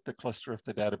shrink the cluster of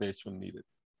the database when needed,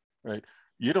 right?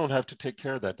 You don't have to take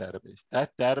care of that database.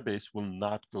 That database will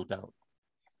not go down,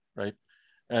 right?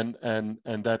 And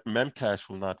that Memcache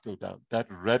will not go down. That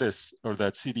Redis or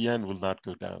that CDN will not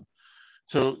go down.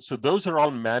 So those are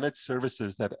all managed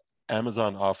services that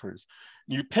Amazon offers.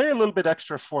 You pay a little bit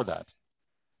extra for that,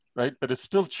 right? But it's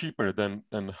still cheaper than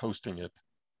hosting it,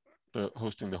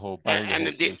 hosting the whole. And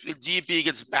the DB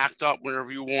gets backed up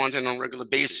whenever you want and on a regular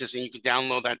basis, and you can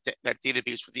download that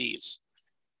database with ease.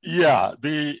 Yeah,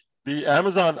 the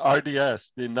Amazon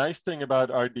RDS. The nice thing about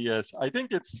RDS, I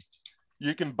think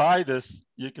you can buy this.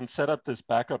 You can set up this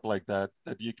backup like that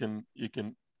you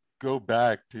can go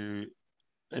back to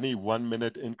any 1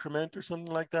 minute increment or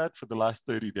something like that for the last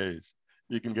 30 days.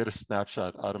 You can get a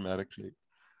snapshot automatically.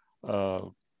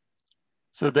 So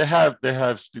they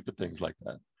have stupid things like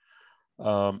that.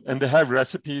 And they have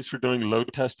recipes for doing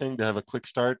load testing. They have a quick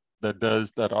start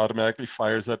that automatically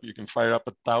fires up. You can fire up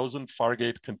 1,000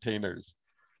 Fargate containers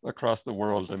across the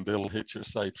world, and they'll hit your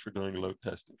site for doing load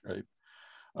testing, right?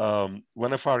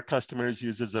 One of our customers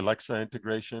uses Alexa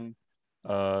integration.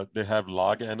 They have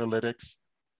log analytics.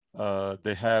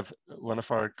 They have one of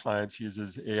our clients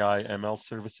uses AI ML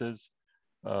services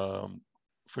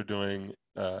for doing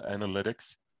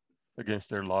analytics against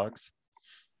their logs.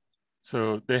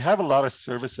 So they have a lot of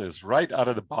services right out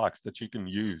of the box that you can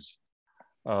use.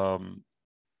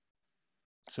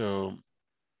 So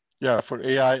yeah, for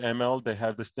AI ML, they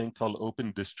have this thing called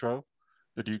Open Distro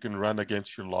that you can run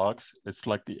against your logs. It's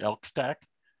like the elk stack,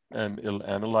 and it'll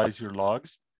analyze your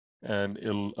logs, and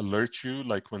it'll alert you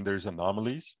like when there's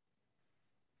anomalies.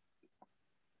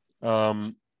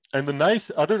 And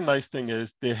the other nice thing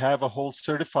is they have a whole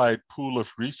certified pool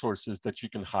of resources that you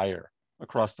can hire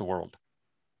across the world,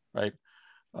 right?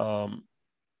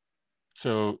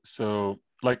 So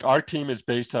like our team is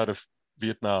based out of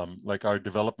Vietnam. Like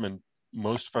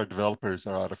most of our developers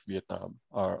are out of Vietnam,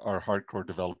 our hardcore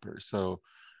developers. So,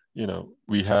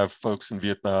 we have folks in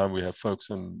Vietnam, we have folks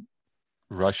in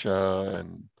Russia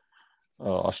and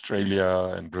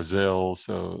Australia and Brazil.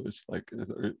 So it's like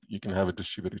you can have a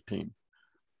distributed team.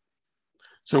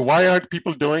 So why aren't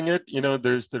people doing it?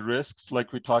 There's the risks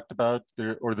like we talked about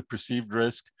there, or the perceived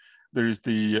risk. There's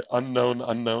the unknown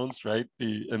unknowns, right?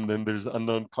 And then there's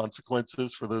unknown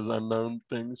consequences for those unknown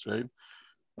things, right?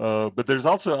 But there's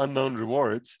also unknown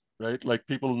rewards, right? Like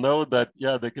people know that,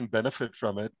 yeah, they can benefit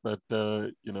from it, but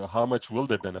how much will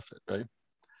they benefit, right?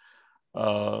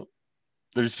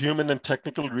 There's human and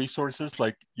technical resources.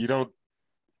 Like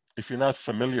if you're not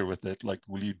familiar with it, like,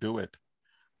 will you do it?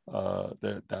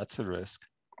 That's a risk,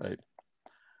 right?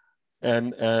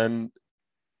 And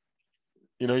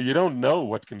you don't know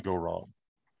what can go wrong,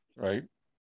 right?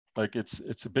 Like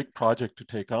it's a big project to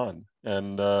take on,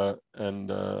 and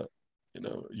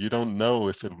You don't know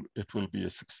if it will be a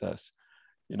success.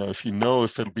 If you know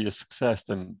if it'll be a success,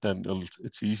 then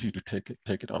it's easy to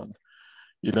take it on.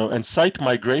 And site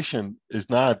migration is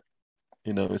not,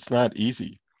 it's not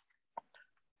easy.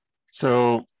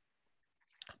 So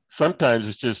sometimes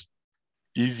it's just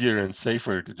easier and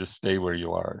safer to just stay where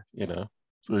you are,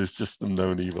 So it's just the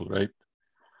known evil, right?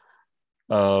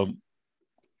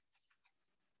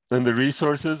 And the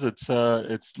resources, it's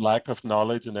lack of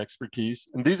knowledge and expertise.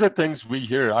 And these are things we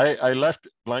hear. I left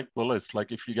blank bullets.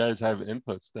 Like, if you guys have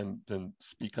inputs, then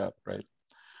speak up, right?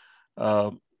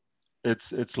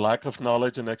 It's lack of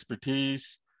knowledge and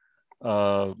expertise.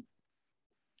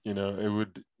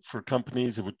 For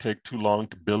companies, it would take too long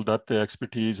to build up the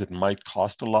expertise. It might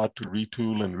cost a lot to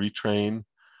retool and retrain.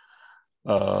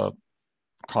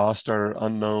 Costs are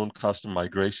unknown. Cost of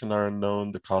migration are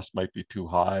unknown. The cost might be too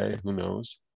high. Who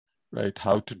knows, right?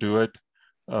 How to do it.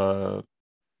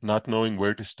 Not knowing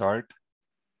where to start.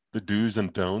 The do's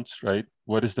and don'ts, right?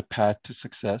 What is the path to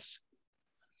success,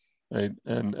 right?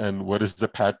 And what is the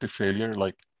path to failure?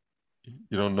 Like,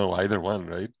 you don't know either one,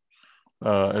 right?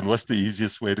 And what's the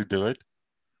easiest way to do it?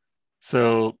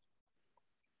 So,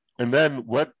 and then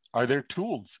what are their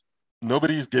tools?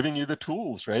 Nobody's giving you the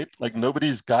tools, right? Like,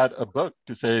 nobody's got a book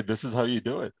to say, this is how you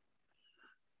do it,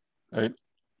 right?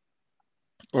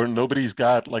 Or nobody's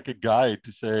got like a guide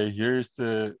to say, here's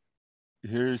the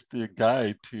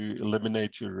guide to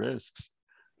eliminate your risks,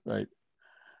 right?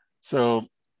 So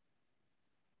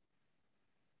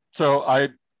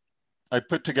I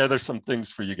put together some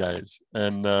things for you guys,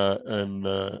 and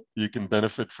you can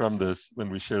benefit from this when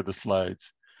we share the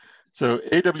slides. So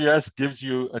AWS gives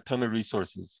you a ton of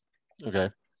resources, okay?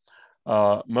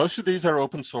 Most of these are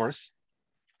open source.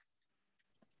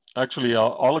 Actually,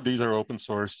 all of these are open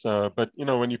source, but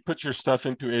when you put your stuff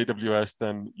into AWS,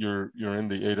 then you're in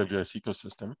the AWS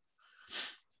ecosystem.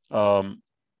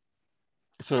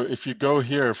 So if you go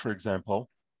here, for example,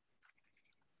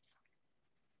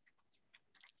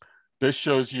 this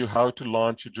shows you how to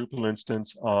launch a Drupal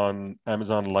instance on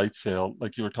Amazon Lightsail,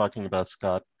 like you were talking about,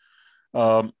 Scott.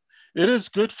 It is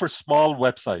good for small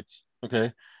websites,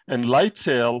 okay? And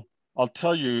Lightsail, I'll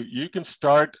tell you, you can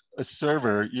start a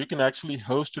server. You can actually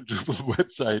host a Drupal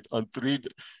website on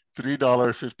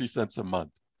 $3.50 a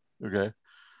month, okay?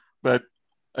 But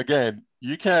again,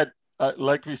 you can't,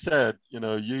 like we said,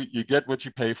 you get what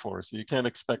you pay for, so you can't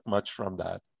expect much from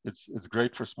that. It's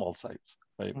great for small sites,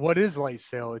 right? What is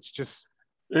Lightsail? It's just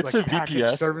it's like a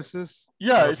VPS services.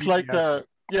 Yeah, Oh, it's VPS.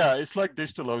 it's like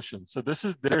DigitalOcean. So this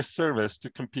is their service to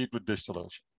compete with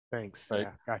DigitalOcean. Thanks. Right?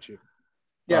 Yeah, got you.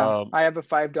 Yeah, I have a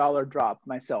 $5 drop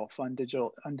myself on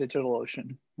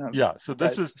DigitalOcean. Yeah, so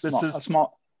this is a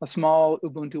small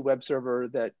Ubuntu web server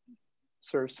that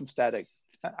serves some static.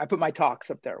 I put my talks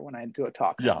up there when I do a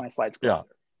talk. Yeah, my slides go up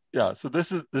there. Yeah. So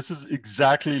this is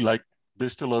exactly like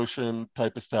DigitalOcean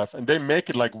type of stuff, and they make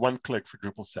it like one click for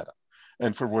Drupal setup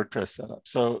and for WordPress setup.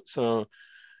 So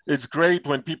it's great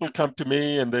when people come to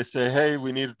me and they say, hey,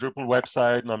 we need a Drupal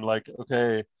website. And I'm like,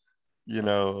 okay,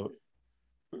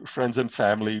 friends and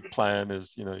family plan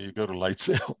is, you go to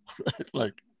Lightsail, right?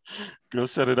 Like, go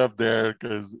set it up there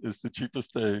because it's the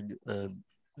cheapest thing. And,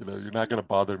 you're not going to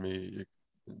bother me. You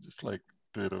can just like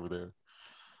do it over there.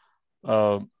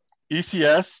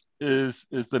 ECS is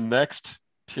the next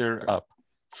tier up.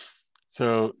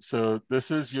 So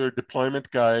this is your deployment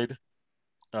guide.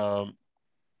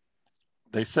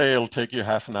 They say it'll take you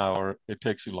half an hour. It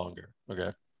takes you longer,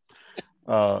 okay?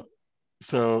 But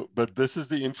this is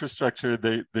the infrastructure.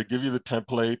 They give you the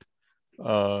template.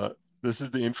 This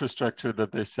is the infrastructure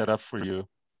that they set up for you.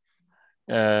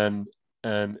 And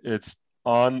it's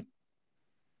on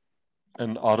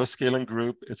an auto-scaling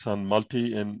group. It's on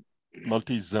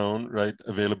multi-zone, right?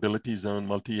 Availability zone,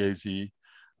 multi-AZ. It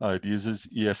uses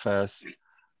EFS.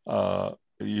 It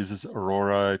uses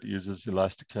Aurora. It uses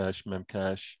Elasticache,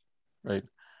 Memcache, right?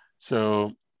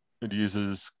 So it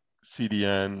uses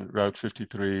CDN, Route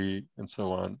 53, and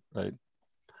so on, right?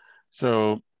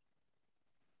 So,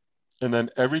 and then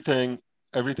everything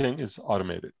is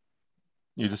automated.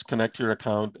 You just connect your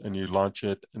account and you launch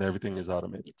it, and everything is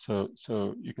automated. So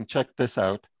you can check this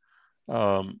out,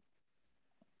 and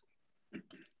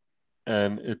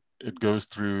it goes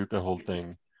through the whole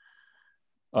thing.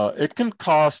 It can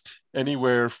cost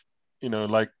anywhere,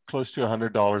 like close to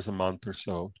 $100 a month or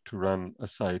so to run a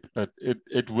site, but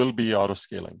it will be auto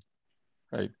scaling,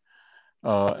 right?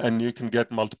 And you can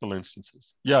get multiple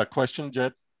instances. Yeah, question,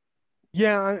 Jet?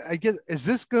 Yeah, I guess, is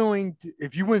this going to,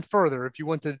 if you went further, if you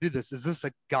wanted to do this, is this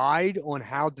a guide on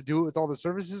how to do it with all the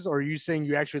services? Or are you saying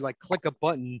you actually like click a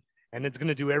button and it's going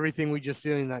to do everything we just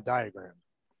see in that diagram?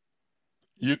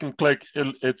 You can click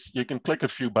you can click a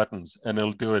few buttons and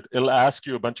it'll do it. It'll ask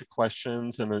you a bunch of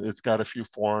questions and it's got a few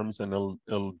forms and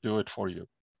it'll do it for you.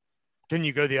 Can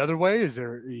you go the other way? Is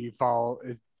there you follow?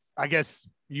 I guess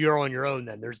you're on your own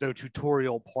then. There's no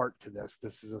tutorial part to this.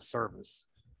 This is a service.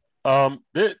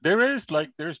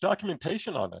 There's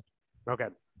documentation on it. Okay,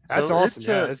 that's so awesome.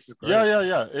 Yeah, this is great.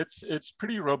 Yeah. It's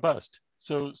pretty robust.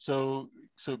 So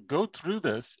go through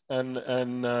this and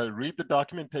read the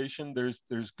documentation.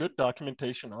 There's good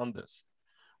documentation on this.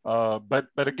 But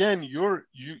again,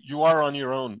 you are on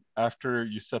your own after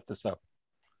you set this up,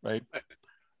 right?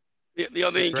 The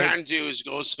other thing you can do is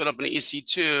go spin up an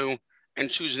EC2 and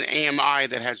choose an AMI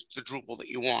that has the Drupal that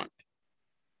you want.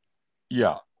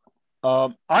 Yeah.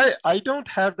 I don't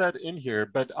have that in here,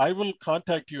 but I will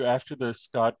contact you after this,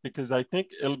 Scott, because I think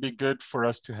it'll be good for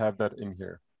us to have that in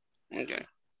here. Okay.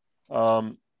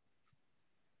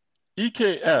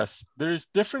 EKS, there's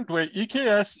different way.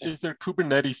 EKS is their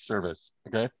Kubernetes service,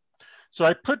 okay? So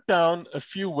I put down a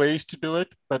few ways to do it,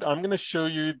 but I'm going to show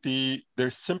you their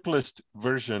simplest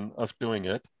version of doing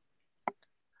it.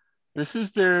 This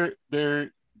is their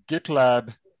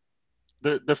GitLab.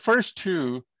 The first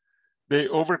two, they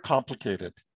overcomplicate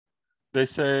it. They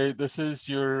say this is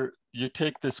you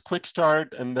take this quick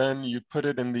start and then you put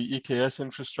it in the EKS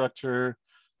infrastructure.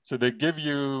 So they give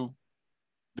you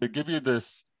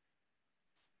this,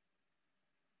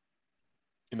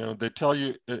 they tell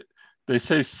you, they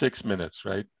say 6 minutes,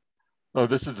 right? Oh,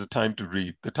 this is the time to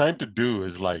read. The time to do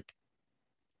is like,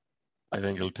 I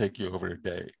think it'll take you over a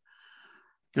day.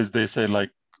 Because they say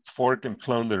like fork and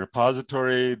clone the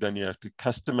repository, then you have to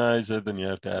customize it, then you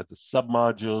have to add the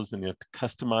submodules, then you have to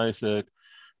customize it,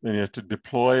 then you have to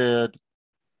deploy it,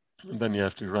 and then you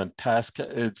have to run task.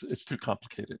 It's too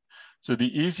complicated. So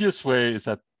the easiest way is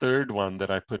that third one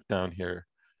that I put down here.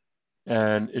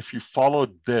 And if you follow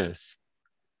this,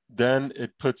 then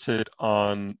it puts it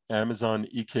on Amazon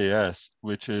EKS,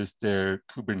 which is their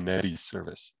Kubernetes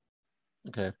service.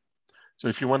 Okay. So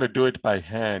if you want to do it by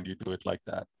hand, you do it like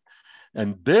that.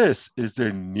 And this is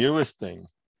their newest thing.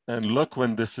 And look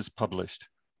when this is published.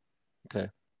 Okay.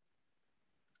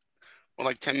 Well,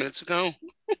 like 10 minutes ago?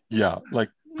 Yeah, like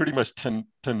pretty much 10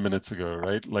 minutes ago,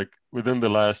 right? Like within the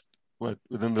last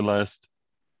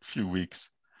few weeks.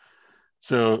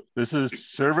 So this is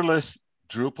serverless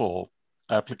Drupal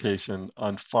application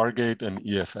on Fargate and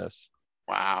EFS.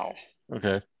 Wow.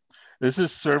 Okay. This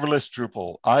is serverless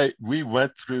Drupal. We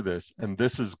went through this and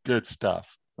this is good stuff.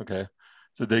 Okay.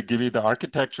 So they give you the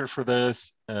architecture for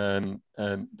this and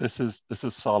this is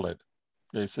solid.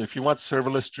 Okay. So if you want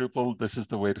serverless Drupal, this is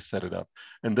the way to set it up.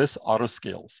 And this auto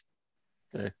scales.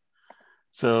 Okay.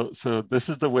 So this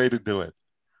is the way to do it.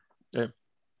 Okay.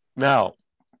 Now,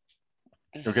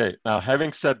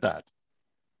 having said that,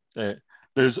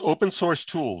 there's open source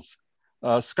tools.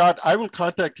 Scott, I will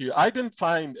contact you. I didn't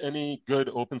find any good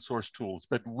open source tools,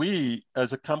 but we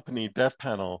as a company,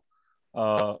 DevPanel,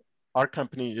 our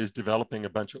company is developing a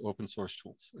bunch of open source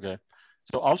tools, okay?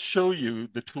 So I'll show you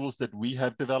the tools that we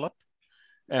have developed,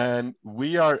 and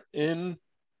we are in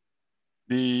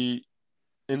the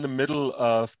middle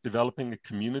of developing a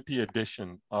community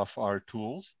edition of our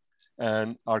tools,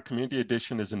 and our community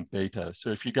edition is in beta.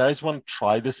 So if you guys want to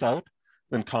try this out,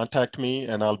 then contact me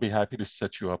and I'll be happy to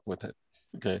set you up with it,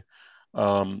 okay?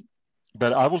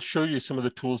 But I will show you some of the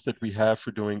tools that we have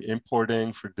for doing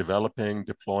importing, for developing,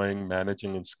 deploying,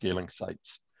 managing, and scaling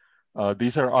sites.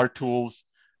 These are our tools.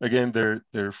 Again,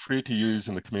 they're free to use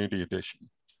in the community edition.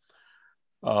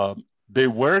 Our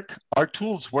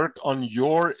tools work on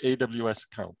your AWS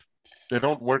account. They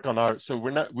don't work on ours. So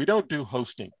we don't do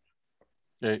hosting.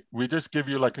 Okay? We just give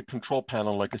you like a control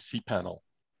panel, like a cPanel,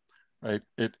 right?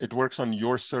 It works on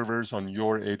your servers, on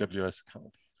your AWS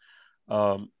account.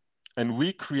 And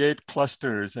we create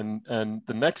clusters, and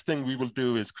the next thing we will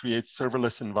do is create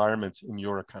serverless environments in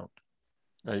your account,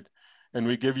 right? And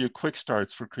we give you quick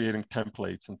starts for creating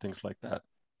templates and things like that.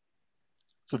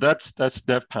 So that's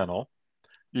DevPanel.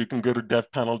 You can go to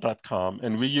devpanel.com,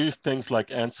 and we use things like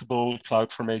Ansible,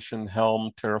 CloudFormation,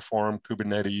 Helm, Terraform,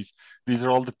 Kubernetes. These are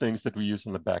all the things that we use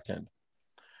on the back end.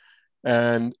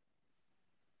 And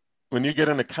when you get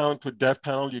an account with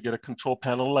DevPanel, you get a control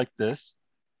panel like this,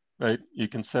 right? You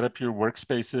can set up your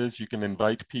workspaces. You can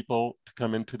invite people to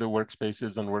come into the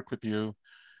workspaces and work with you.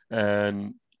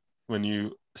 And when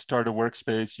you start a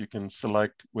workspace, you can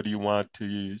select what do you want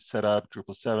to set up: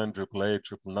 Drupal 7, Drupal 8,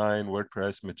 Drupal 9,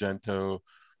 WordPress, Magento,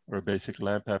 or a basic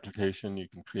LAMP application. You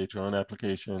can create your own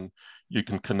application. You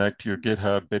can connect to your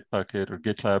GitHub, Bitbucket, or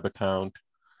GitLab account.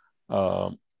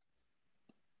 And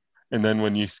then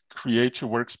when you create your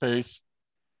workspace,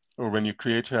 or when you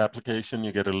create your application,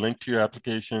 you get a link to your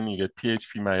application, you get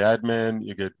phpMyAdmin,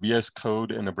 you get VS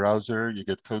Code in a browser, you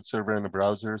get code server in a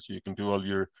browser, so you can do all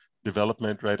your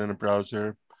development right in a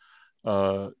browser.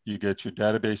 You get your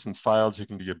database and files, you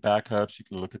can do your backups, you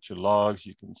can look at your logs,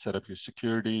 you can set up your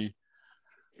security.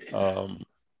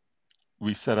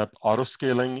 We set up auto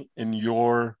scaling in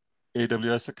your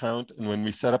AWS account. And when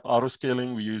we set up auto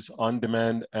scaling, we use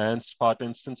on-demand and spot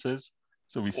instances.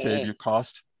 So we save you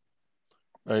cost,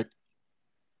 right?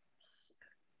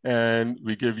 And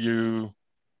we give you,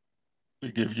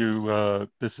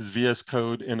 this is VS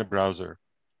Code in a browser.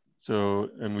 So,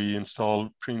 and we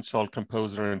pre-install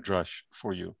Composer and Drush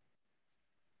for you.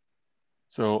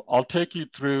 So I'll take you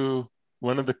through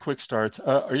one of the quick starts.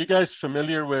 Are you guys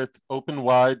familiar with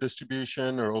OpenY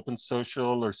distribution or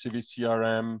OpenSocial or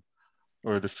CVCRM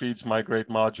or the Feeds Migrate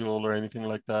module or anything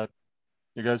like that?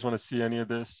 You guys want to see any of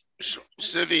this?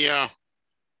 Civi, yeah.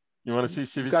 You want to see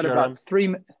CVCRM? We've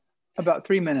got about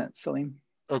 3 minutes, Salim.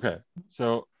 Okay,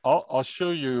 so I'll show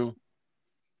you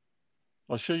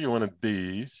one of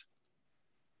these.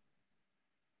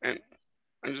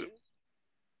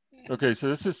 Okay, so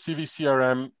this is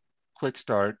CVCRM quick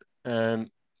start, and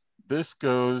this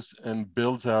goes and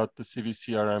builds out the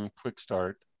CVCRM quick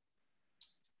start.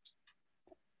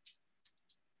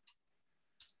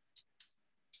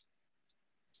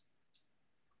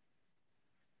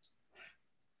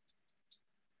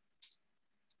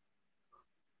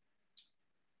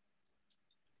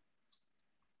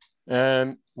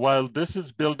 And while this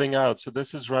is building out, so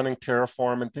this is running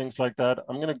Terraform and things like that,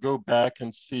 I'm gonna go back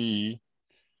and see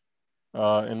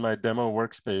in my demo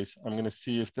workspace, I'm gonna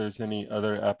see if there's any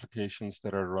other applications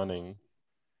that are running.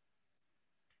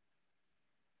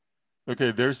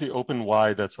 Okay, there's the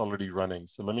OpenY that's already running.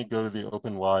 So let me go to the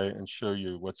OpenY and show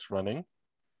you what's running.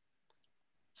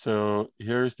 So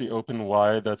here's the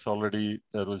OpenY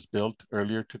that was built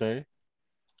earlier today.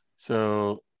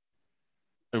 So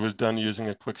it was done using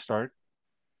a quick start.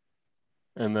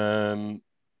 And then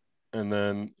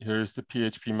here's the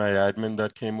phpMyAdmin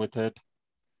that came with it.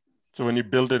 So when you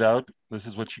build it out, this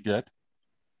is what you get.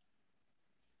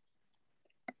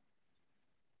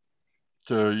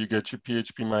 So you get your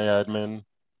phpMyAdmin,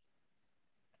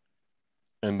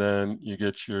 and then you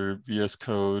get your VS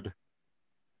Code.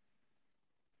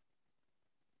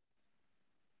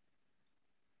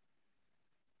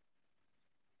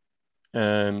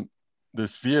 And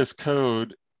this VS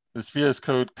Code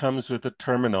comes with a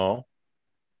terminal,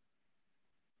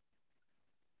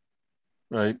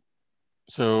 right?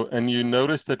 So, and you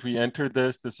notice that we entered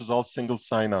this is all single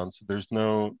sign-on. So there's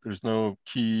no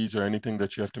keys or anything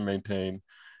that you have to maintain.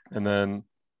 And then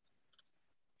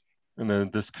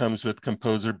this comes with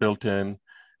Composer built in.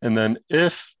 And then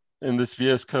if in this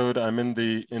VS Code, I'm in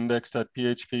the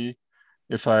index.php,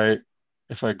 if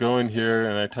I go in here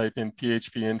and I type in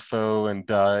php info and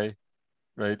die,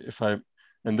 right?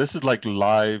 And this is like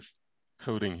live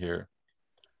coding here.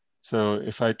 So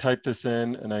if I type this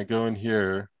in and I go in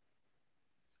here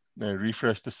and I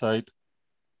refresh the site,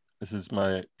 this is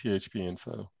my PHP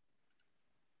info.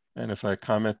 And if I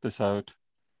comment this out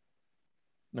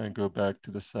and I go back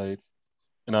to the site,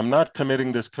 and I'm not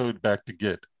committing this code back to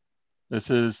Git.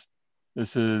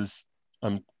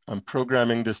 I'm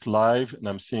programming this live and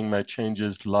I'm seeing my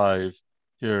changes live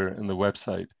here in the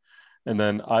website. And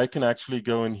then I can actually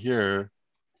go in here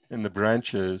in the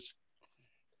branches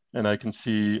and I can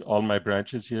see all my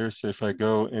branches here. So if I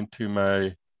go into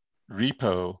my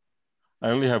repo, I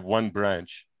only have one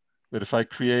branch, but if I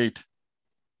create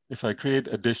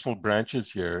additional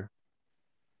branches here,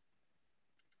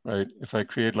 right? If I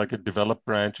create like a develop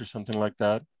branch or something like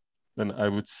that, then I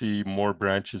would see more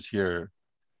branches here.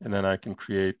 And then I can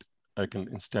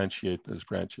instantiate those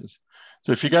branches.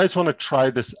 So if you guys want to try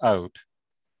this out,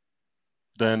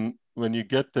 then when you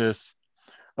get this,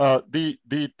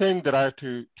 the thing that I have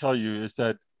to tell you is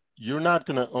that you're not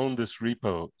going to own this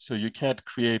repo, so you can't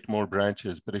create more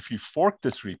branches. But if you fork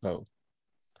this repo,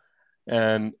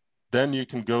 and then you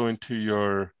can go into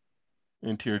your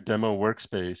demo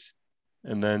workspace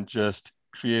and then just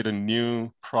create a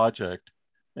new project.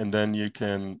 And then you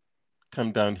can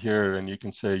come down here and you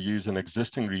can say, use an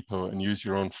existing repo and use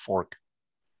your own fork.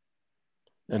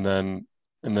 And then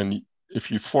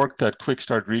if you fork that quick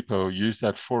start repo, use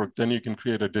that fork, then you can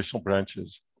create additional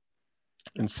branches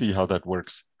and see how that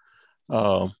works.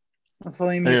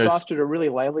 Salim, you fostered a really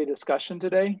lively discussion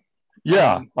today.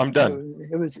 Yeah, I'm done.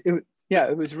 It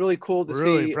was really cool to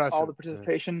see impressive. All the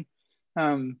participation.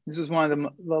 This was one of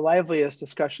the liveliest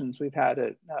discussions we've had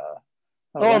at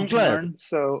I'm glad. Learn.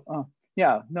 So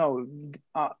yeah, no,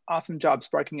 awesome job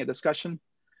sparking a discussion.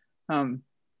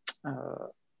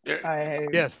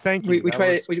 Yes, thank you. We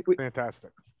tried.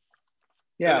 Fantastic.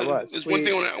 Yeah, it was. There's one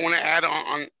thing I want to add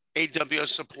on AWS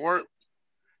support.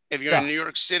 If you're in New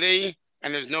York City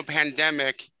and there's no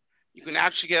pandemic, you can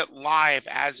actually get live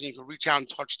as you can reach out and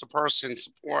touch the person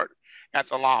support at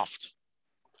the loft.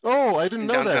 Oh, I didn't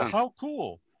know downtown. that. How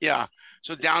cool. Yeah.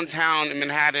 So downtown in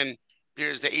Manhattan,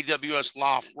 there's the AWS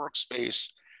loft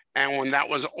workspace. And when that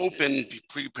was open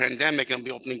pre-pandemic and it'll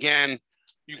be open again,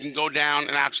 you can go down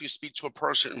and actually speak to a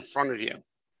person in front of you.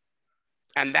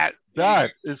 And that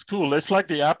is cool. It's like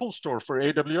the Apple Store for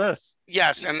AWS.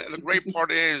 Yes. And the great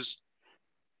part is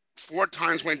 4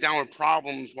 times went down with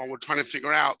problems while we're trying to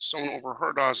figure out. Someone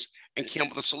overheard us and came up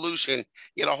with a solution.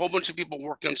 You had a whole bunch of people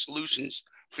working on solutions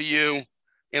for you,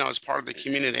 as part of the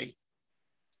community.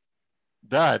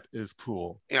 That is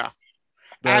cool. Yeah.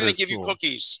 And they give you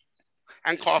cookies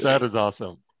and coffee. That is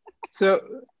awesome. So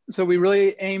we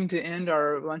really aim to end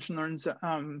our lunch and learns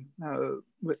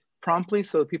promptly,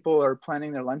 so people are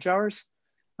planning their lunch hours.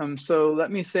 So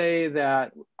let me say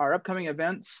that our upcoming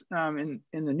events in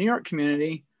the New York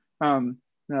community,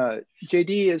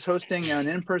 JD is hosting an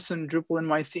in-person Drupal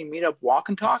NYC meetup walk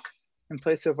and talk in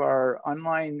place of our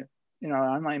online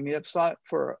meetup slot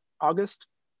for August.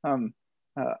 I'm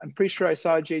pretty sure I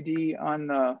saw JD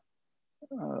on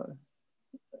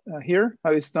here.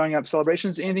 I was throwing up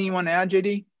celebrations. Anything you want to add,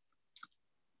 JD?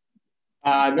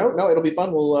 No, it'll be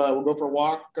fun. We'll go for a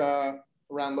walk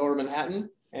around Lower Manhattan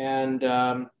and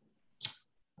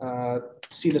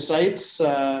see the sights,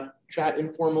 chat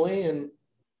informally, and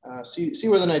see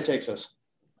where the night takes us.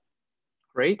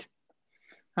 Great.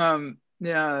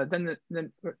 Yeah. Then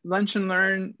the lunch and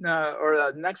learn,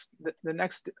 or the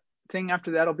next thing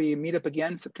after that will be meetup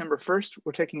again, September 1st.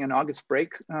 We're taking an August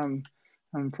break from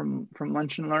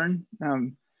lunch and learn.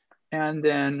 And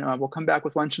then we'll come back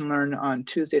with lunch and learn on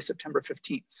Tuesday, September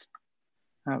 15th.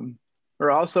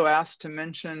 We're also asked to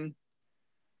mention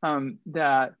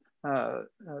that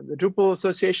the Drupal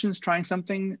Association is trying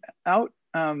something out.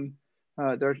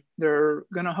 They're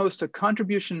going to host a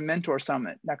contribution mentor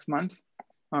summit next month.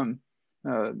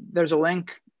 There's a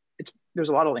link. There's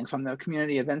a lot of links on the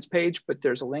community events page, but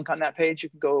there's a link on that page. You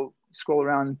can go scroll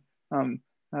around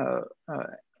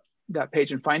that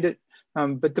page and find it.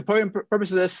 But the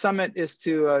purpose of this summit is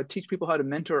to teach people how to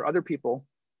mentor other people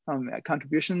at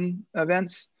contribution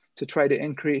events to try to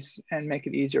increase and make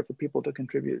it easier for people to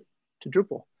contribute to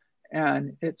Drupal.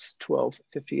 And it's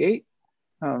 12:58.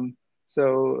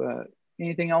 So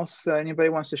anything else anybody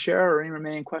wants to share, or any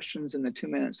remaining questions in the 2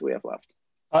 minutes that we have left?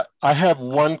 I have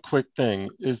one quick thing,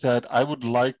 is that I would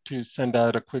like to send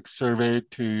out a quick survey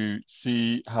to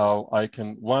see how I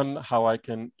can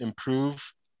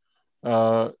improve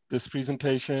this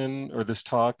presentation or this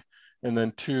talk. And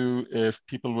then 2, if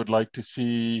people would like to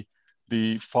see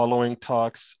the following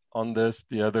talks on this,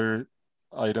 the other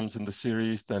items in the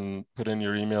series, then put in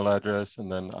your email address and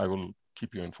then I will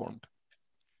keep you informed.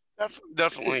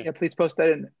 Definitely. Yeah, please post that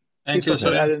in. Thank you,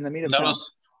 that in the meetup channel.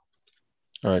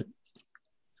 All right.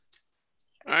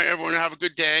 All right, everyone, have a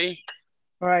good day.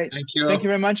 All right. Thank you. Thank you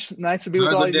very much. Nice to be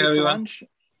with all of you for lunch.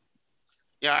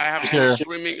 Yeah, I have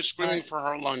someone screaming for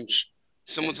her lunch.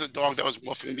 Similar to the dog that was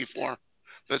woofing before.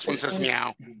 This one says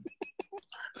meow.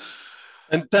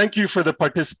 And thank you for the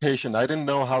participation. I didn't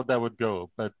know how that would go,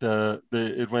 but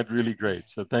it went really great.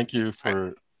 So thank you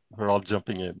for all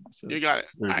jumping in. So you got it.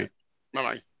 All right.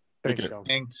 Bye-bye.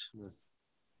 Thanks.